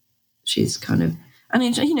more? She's kind of,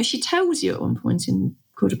 she tells you at one point in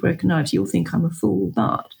Court of Broken Knives, you'll think I'm a fool,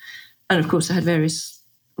 and of course I had various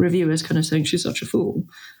reviewers kind of saying she's such a fool.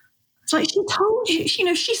 It's like, she told you,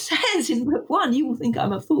 she says in book 1, you will think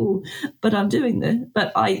I'm a fool, but I'm doing this,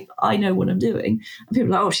 but I know what I'm doing. And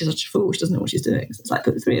people are like, she's such a fool, she doesn't know what she's doing. So it's like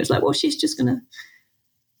book 3, it's like, she's just going to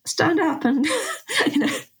stand up and,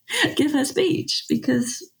 give her speech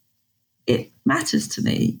because it matters to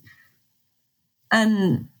me.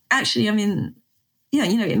 And actually,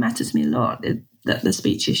 it matters to me a lot that the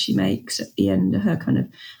speeches she makes at the end of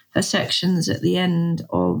her sections at the end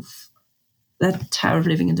of the Tower of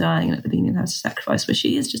Living and Dying and at the beginning of the House of Sacrifice, where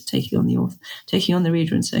she is just taking on the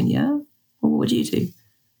reader and saying, what would you do?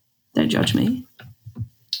 Don't judge me.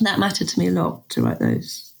 That mattered to me a lot to write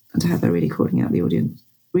those and to have her really calling out the audience,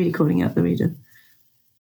 really calling out the reader.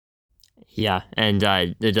 Yeah, and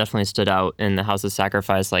it definitely stood out in the House of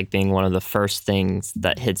Sacrifice, like being one of the first things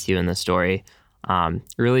that hits you in the story.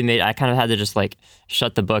 Really I kind of had to just like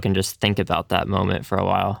shut the book and just think about that moment for a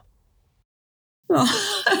while.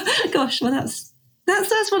 Oh, gosh, well that's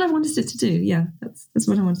what I wanted it to do. Yeah, that's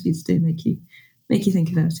what I wanted you to do, make you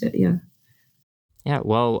think about it. Yeah. Yeah.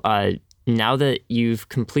 Well, now that you've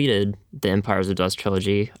completed the Empires of Dust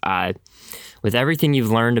trilogy, with everything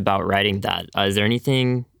you've learned about writing that, is there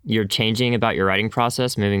anything you're changing about your writing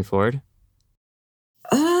process moving forward?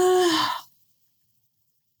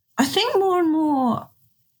 I think more and more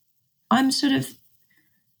I'm sort of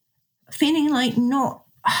feeling like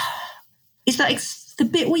it's like the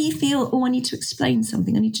bit where you feel, I need to explain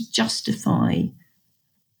something, I need to justify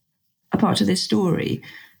a part of this story.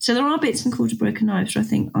 So there are bits in Court of Broken Knives where I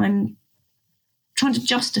think I'm trying to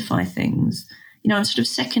justify things. I'm sort of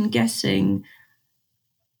second guessing,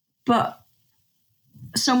 but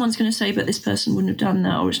someone's going to say, but this person wouldn't have done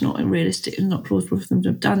that, or it's not realistic, it's not plausible for them to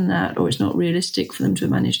have done that, or it's not realistic for them to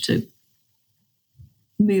have managed to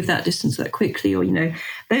move that distance that quickly, or,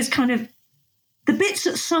 those kind of, the bits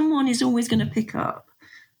that someone is always going to pick up,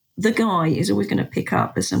 the guy is always going to pick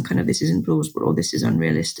up as some kind of, this is implausible, or this is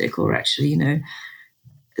unrealistic, or actually,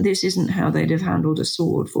 this isn't how they'd have handled a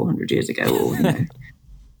sword 400 years ago, or,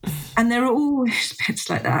 and there are always bits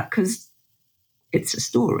like that because it's a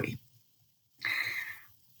story.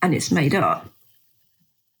 And it's made up.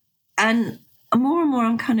 And more and more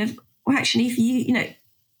I'm kind of, actually, if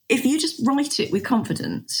you just write it with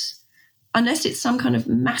confidence, unless it's some kind of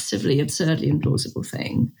massively absurdly implausible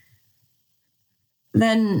thing,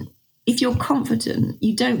 then if you're confident,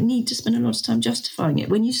 you don't need to spend a lot of time justifying it.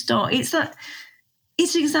 When you start, it's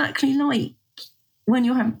exactly like when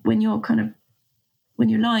you're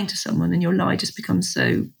lying to someone and your lie just becomes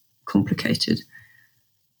so complicated.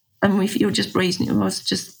 And if you're just brazen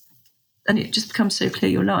and it just becomes so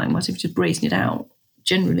clear you're lying, once if you just brazen it out,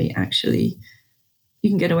 generally, actually,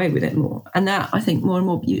 you can get away with it more. And that, I think, more and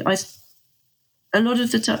more, a lot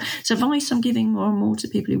of the time, so advice I'm giving more and more to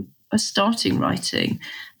people who are starting writing,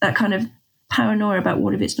 that kind of paranoia about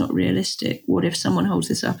what if it's not realistic? What if someone holds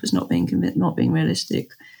this up as not being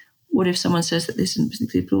realistic? what if someone says that this isn't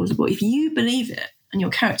particularly plausible? If you believe it and your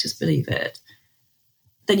characters believe it,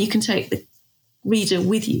 then you can take the reader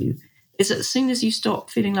with you. Is that as soon as you stop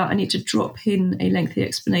feeling like I need to drop in a lengthy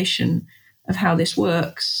explanation of how this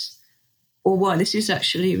works, or why this is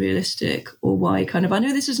actually realistic, or why kind of, I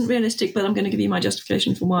know this isn't realistic, but I'm going to give you my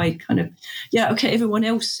justification for why kind of, yeah, okay, everyone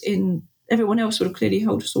else would have clearly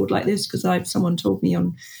hold a sword like this because someone told me in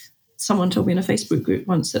a Facebook group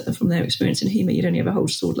once that from their experience in HEMA, you'd only ever hold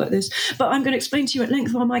a sword like this. But I'm going to explain to you at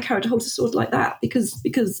length why my character holds a sword like that because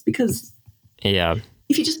yeah.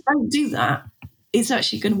 If you just don't do that, it's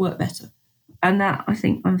actually going to work better. And that, I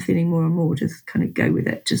think I'm feeling more and more, just kind of go with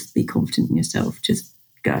it. Just be confident in yourself. Just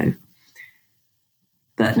go.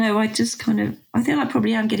 But no, I think I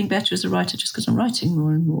probably am getting better as a writer just because I'm writing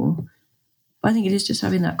more and more. But I think it is just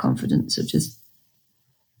having that confidence of just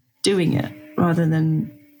doing it rather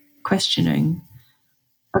than questioning.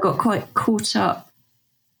 I got quite caught up. I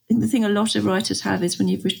think the thing a lot of writers have is when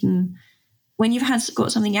you've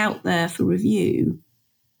got something out there for review,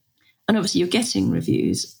 and obviously you're getting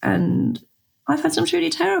reviews, and I've had some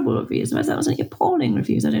truly terrible reviews. I've had some appalling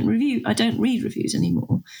reviews. I don't read reviews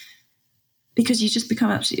anymore because you just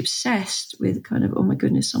become absolutely obsessed with kind of, oh my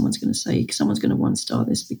goodness, someone's going to one-star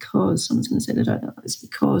this because someone's going to say that I don't like this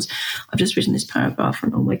because I've just written this paragraph,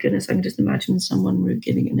 and oh my goodness, I can just imagine someone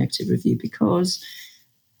giving a negative review because,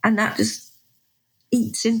 and that just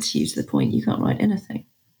eats into you to the point you can't write anything.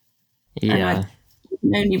 Yeah. You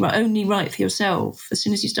can only write for yourself. As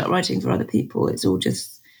soon as you start writing for other people, it's all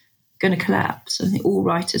just going to collapse. I think all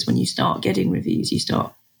writers, when you start getting reviews, you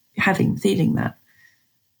start feeling that,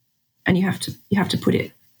 and you have to put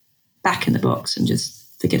it back in the box and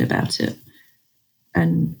just forget about it,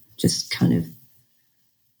 and just kind of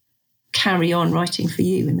carry on writing for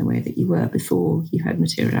you in the way that you were before you had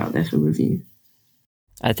material out there for review.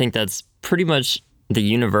 I think that's pretty much the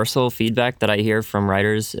universal feedback that I hear from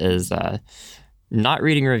writers is not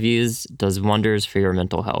reading reviews does wonders for your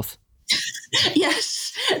mental health.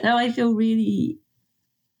 Yes. No, I really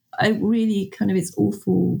kind of, it's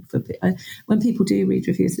awful when people do read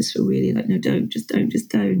reviews. This feel really like, no, don't.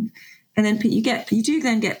 And then you do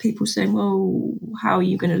then get people saying, well, how are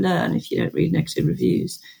you going to learn if you don't read negative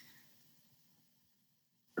reviews?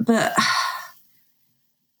 But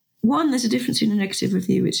one, there's a difference in a negative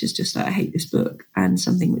review, which is just like, I hate this book, and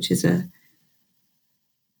something which is a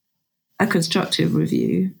constructive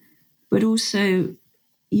review. But also,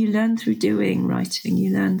 you learn through doing writing.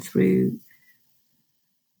 You learn through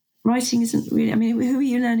writing isn't really, I mean, who are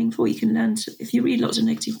you learning for? You can learn to, if you read lots of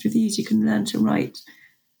negative reviews, you can learn to write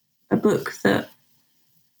a book that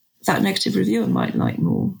negative reviewer might like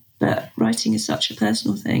more. But writing is such a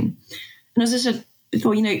personal thing. And as I said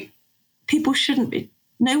before, no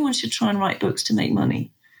one should try and write books to make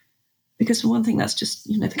money. Because for one thing, that's just,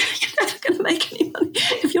 you're never going to make any money.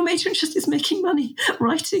 If your major interest is making money,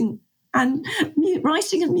 writing and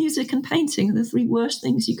music and painting are the three worst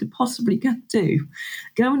things you could possibly do.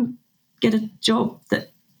 Go and get a job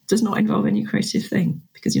that does not involve any creative thing,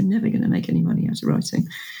 because you're never going to make any money out of writing.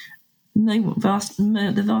 The vast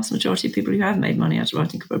majority of people who have made money out of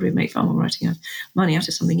writing could probably make far more money out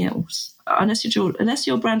of something else. Unless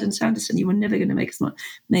you're Brandon Sanderson, you were never going to make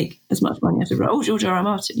as much money out of writing. Oh, George R. R.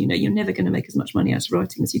 Martin, you're never going to make as much money out of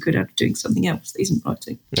writing as you could out of doing something else that isn't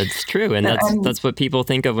writing. That's true, and that's what people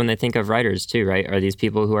think of when they think of writers too, right? Are these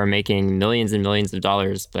people who are making millions and millions of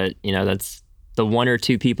dollars, but that's the one or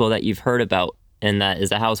two people that you've heard about, and that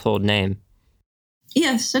is a household name.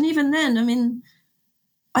 Yes, and even then, I mean,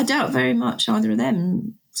 I doubt very much either of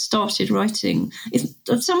them started writing. If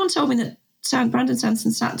someone told me that Brandon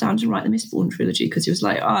Sanderson sat down to write the Mistborn trilogy because he was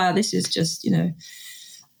like, this is just,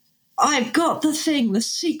 I've got the thing, the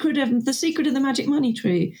secret of the magic money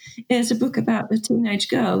tree is a book about a teenage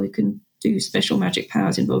girl who can do special magic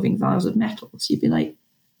powers involving vials of metals. You'd be like,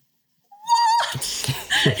 what?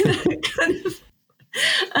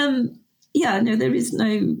 There is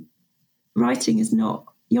no, writing is not,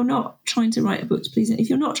 you're not trying to write a book to please it. If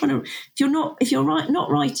you're not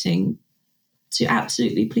writing to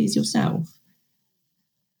absolutely please yourself,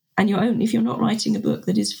 and if you're not writing a book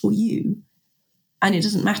that is for you, and it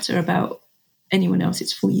doesn't matter about anyone else,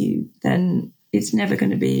 it's for you, then it's never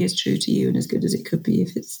going to be as true to you and as good as it could be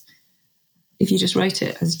if you just write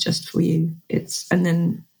it as just for you. And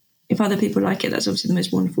then if other people like it, that's obviously the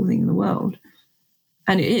most wonderful thing in the world.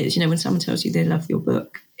 And it is, when someone tells you they love your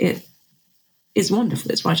book, it is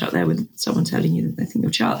wonderful. It's right up there with someone telling you that they think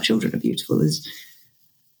your children are beautiful is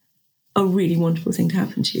a really wonderful thing to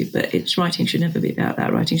happen to you. But writing should never be about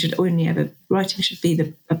that. Writing should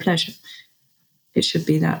be a pleasure. It should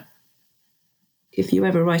be that if you're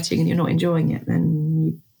ever writing and you're not enjoying it,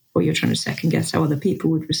 then or you're trying to second guess how other people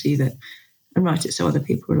would receive it and write it so other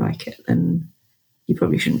people would like it, then you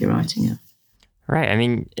probably shouldn't be writing it. Right. I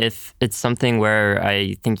mean, if it's something where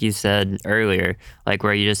I think you said earlier, like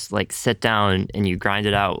where you just like sit down and you grind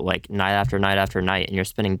it out like night after night after night and you're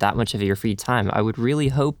spending that much of your free time, I would really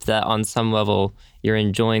hope that on some level you're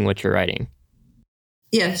enjoying what you're writing.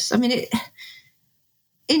 Yes. I mean,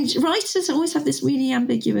 writers always have this really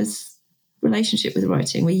ambiguous relationship with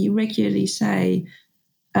writing where you regularly say,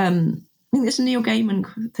 I think there's a Neil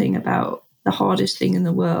Gaiman thing about the hardest thing in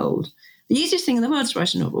the world. The easiest thing in the world is to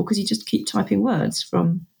write a novel because you just keep typing words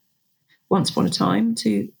from once upon a time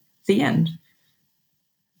to the end.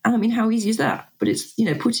 And I mean, how easy is that? But it's,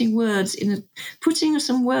 putting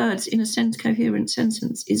some words in a coherent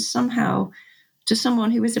sentence is somehow, to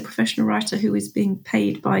someone who is a professional writer who is being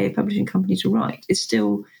paid by a publishing company to write, it's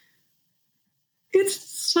so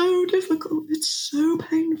difficult. It's so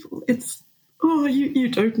painful. You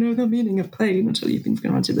don't know the meaning of pain until you've been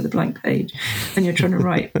confronted with a blank page and you're trying to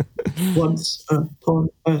write once upon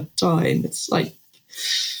a time. It's like,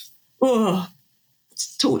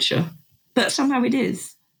 it's torture. But somehow it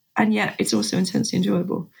is. And yet it's also intensely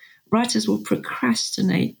enjoyable. Writers will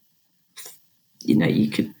procrastinate.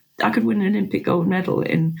 I could win an Olympic gold medal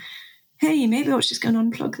in, hey, maybe I was just going to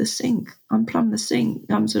unplug the sink, unplumb the sink.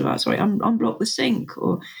 Unblock the sink.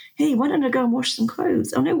 Or, hey, why don't I go and wash some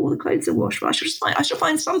clothes? I know all the clothes are washed, but I should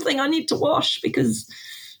find something I need to wash because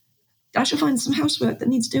I should find some housework that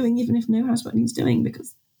needs doing, even if no housework needs doing,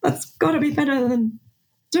 because that's got to be better than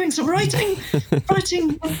doing some writing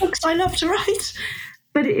books I love to write.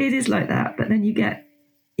 But it is like that. But then you get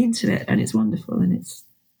into it and it's wonderful and it's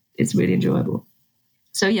really enjoyable.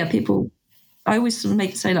 So yeah, I always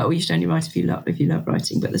say like, you should only write if you love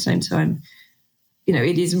writing. But at the same time,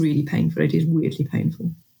 it is really painful. It is weirdly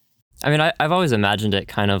painful. I mean, I've always imagined it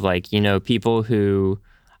kind of like, people who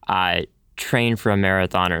train for a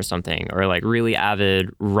marathon or something, or like really avid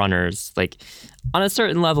runners. Like on a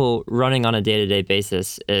certain level, running on a day-to-day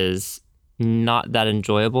basis is not that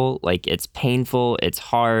enjoyable. Like it's painful, it's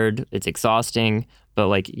hard, it's exhausting, but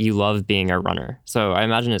like you love being a runner. So I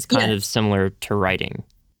imagine it's kind of similar to writing.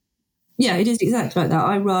 Yeah, it is exactly like that.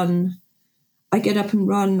 I get up and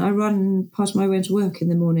run. I run past my way into work in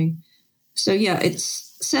the morning. So yeah,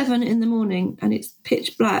 it's 7 a.m. and it's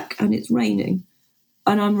pitch black and it's raining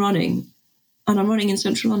and I'm running in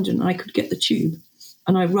central London and I could get the tube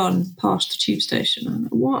and I run past the tube station and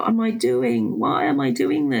what am I doing? Why am I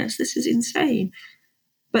doing this? This is insane.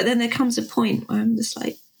 But then there comes a point where I'm just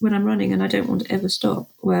like, when I'm running and I don't want to ever stop,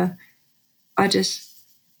 where I just,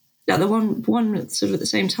 at the one sort of at the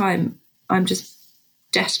same time, I'm just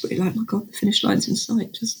desperately like, oh my God, the finish line's in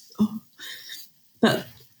sight. But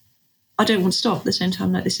I don't want to stop at the same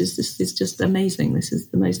time. Like this is just amazing. This is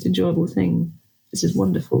the most enjoyable thing. This is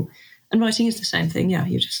wonderful. And writing is the same thing. Yeah,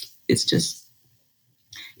 it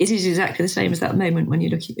is exactly the same as that moment when you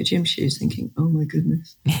look at your gym shoes thinking, oh my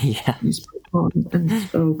goodness. Yeah. And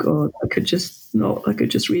oh God, I could just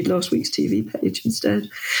read last week's TV page instead.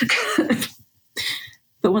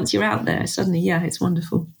 But once you're out there, suddenly, yeah, it's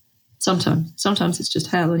wonderful. Sometimes it's just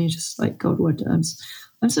hell and you're just like, God, I'm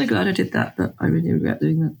so glad I did that, but I really regret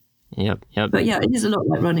doing that. Yep. But yeah, it is a lot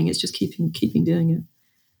like running. It's just keeping doing it.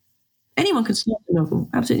 Anyone can start a novel.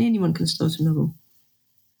 Absolutely anyone can start a novel.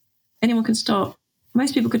 Anyone can start.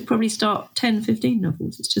 Most people could probably start 10, 15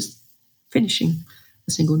 novels. It's just finishing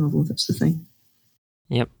a single novel. That's the thing.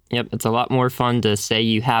 Yep. It's a lot more fun to say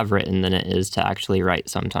you have written than it is to actually write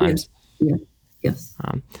sometimes. Yes.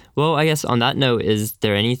 Well, I guess on that note, is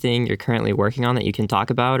there anything you're currently working on that you can talk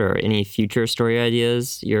about or any future story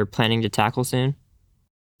ideas you're planning to tackle soon?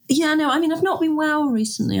 Yeah, no, I mean, I've not been well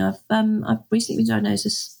recently. I've recently been diagnosed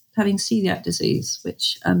as having celiac disease,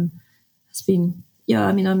 which has been,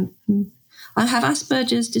 I mean, I have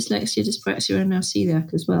Asperger's, dyslexia, dyspraxia, and now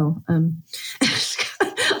celiac as well.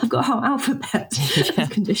 I've got a whole alphabet of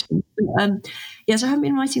conditions. So I haven't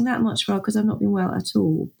been writing that much because I've not been well at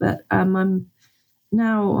all. But I'm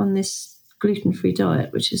now on this gluten-free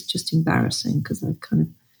diet, which is just embarrassing because I kind of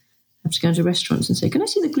have to go into restaurants and say, can I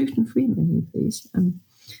see the gluten-free menu, please? And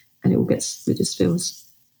it just feels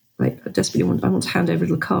like I desperately want to hand over a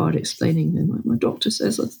little card explaining, my doctor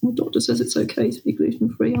says it's okay to be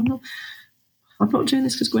gluten-free. I'm not doing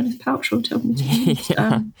this because Gwyneth Paltrow told me to.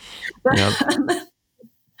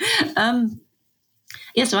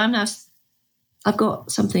 So I've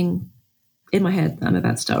got something in my head that I'm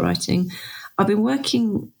about to start writing. I've been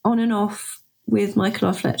working on and off with Michael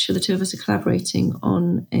R. Fletcher. The two of us are collaborating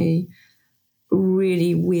on a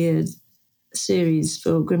really weird series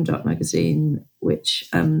for Grimdark magazine, which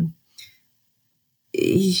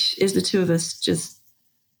is the two of us just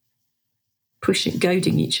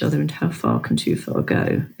goading each other, and how far can too far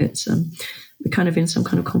go. It's we're kind of in some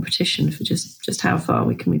kind of competition for just how far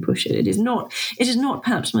we push it. It is not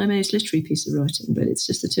perhaps my most literary piece of writing, but it's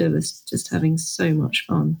just the two of us just having so much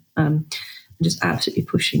fun, and just absolutely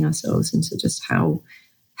pushing ourselves into just how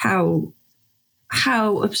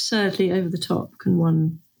absurdly over the top can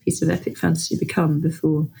one piece of epic fantasy become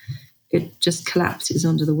before it just collapses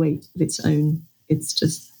under the weight of its own. It's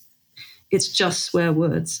just swear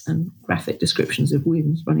words and graphic descriptions of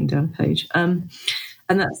wounds running down a page. And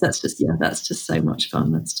that's just so much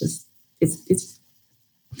fun. That's just it's.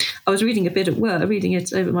 I was reading a bit at work, reading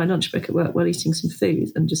it over my lunch break at work while eating some food,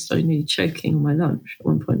 and just started nearly choking on my lunch at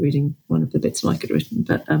one point reading one of the bits Mike had written.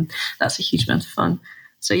 But that's a huge amount of fun.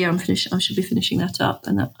 So yeah, I should be finishing that up,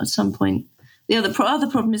 and at some point. The other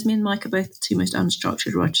problem is me and Mike are both the two most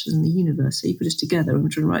unstructured writers in the universe. So you put us together and we're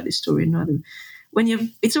trying to write this story, and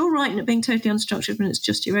it's all right not being totally unstructured when it's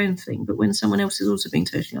just your own thing, but when someone else is also being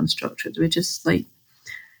totally unstructured, we're just like,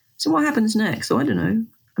 so what happens next? So I don't know.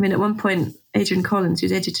 I mean, at one point, Adrian Collins,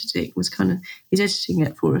 who's edited it, he's editing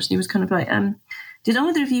it for us, and he was kind of like, did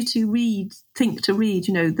either of you two think to read,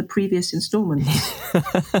 the previous instalment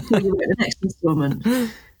before you wrote the next instalment?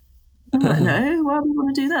 I'm like, no, why would we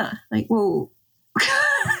want to do that? Like, well,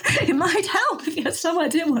 it might help if you had some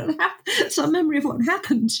idea what had happened, some memory of what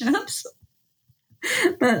happened, chaps.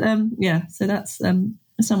 But so that's a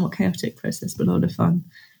somewhat chaotic process, but a lot of fun.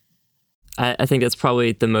 I think that's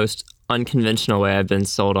probably the most unconventional way I've been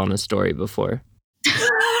sold on a story before.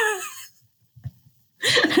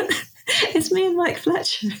 It's me and Mike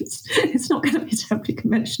Fletcher. It's not going to be a terribly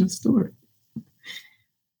conventional story.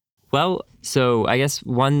 Well, so I guess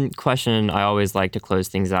one question I always like to close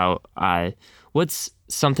things out. What's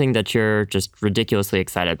something that you're just ridiculously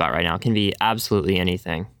excited about right now? It can be absolutely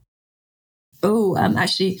anything. Oh,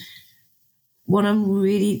 actually, what I'm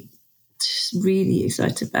really, really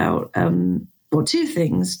excited about, two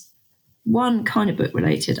things. One kind of book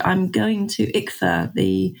related. I'm going to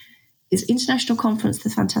ICFA, is International Conference for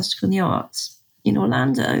the Fantastical and the Arts in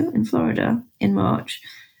Orlando, in Florida, in March.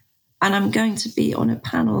 And I'm going to be on a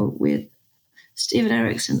panel with Stephen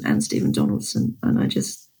Erickson and Stephen Donaldson. And I can't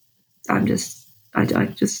believe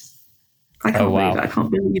it. I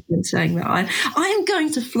can't believe I'm saying that. I am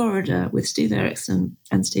going to Florida with Steve Erickson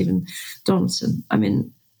and Stephen Donaldson. I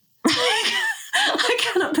mean, I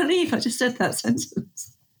cannot believe I just said that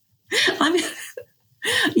sentence. I mean,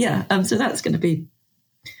 yeah. So that's going to be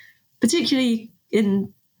particularly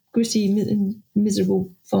in gritty,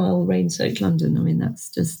 miserable, vile, rain-soaked London. I mean, that's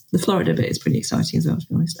just the Florida bit is pretty exciting as well, to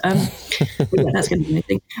be honest. But yeah, that's going to be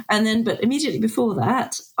amazing. And then, but immediately before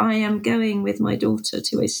that, I am going with my daughter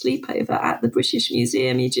to a sleepover at the British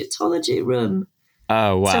Museum Egyptology room.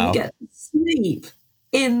 Oh, wow. So we get to sleep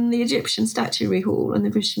in the Egyptian Statuary Hall in the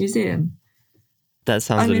British Museum. That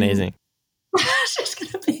sounds amazing. It's just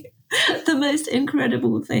going to be the most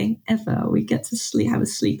incredible thing ever. We get to have a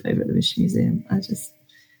sleepover at the British Museum. It's just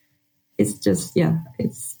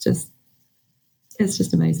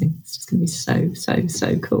amazing. It's just going to be so, so,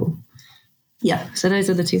 so cool. Yeah, so those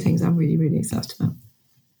are the two things I'm really, really excited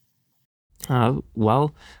about.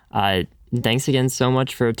 Thanks again so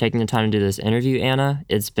much for taking the time to do this interview, Anna.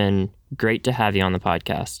 It's been great to have you on the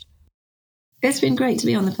podcast. It's been great to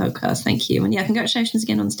be on the podcast. Thank you. And yeah, congratulations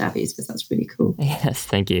again on Stabbies, because that's really cool. Yes,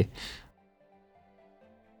 thank you.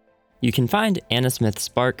 You can find Anna Smith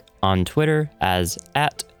Spark on Twitter as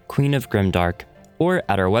 @QueenofGrimdark or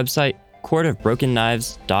at our website,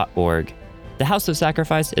 courtofbrokenknives.org. The House of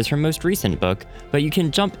Sacrifice is her most recent book, but you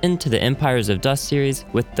can jump into the Empires of Dust series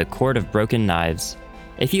with The Court of Broken Knives.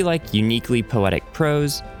 If you like uniquely poetic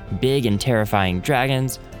prose, big and terrifying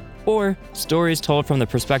dragons, or stories told from the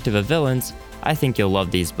perspective of villains, I think you'll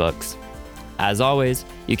love these books. As always,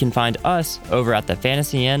 you can find us over at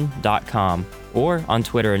thefantasyinn.com or on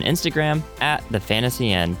Twitter and Instagram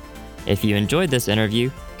 @thefantasyinn. If you enjoyed this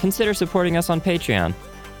interview, consider supporting us on Patreon.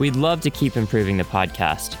 We'd love to keep improving the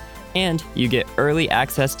podcast. And you get early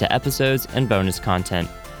access to episodes and bonus content.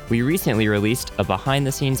 We recently released a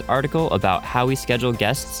behind-the-scenes article about how we schedule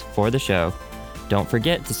guests for the show. Don't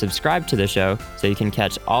forget to subscribe to the show so you can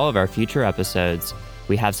catch all of our future episodes.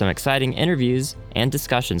 We have some exciting interviews and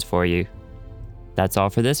discussions for you. That's all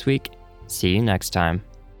for this week. See you next time.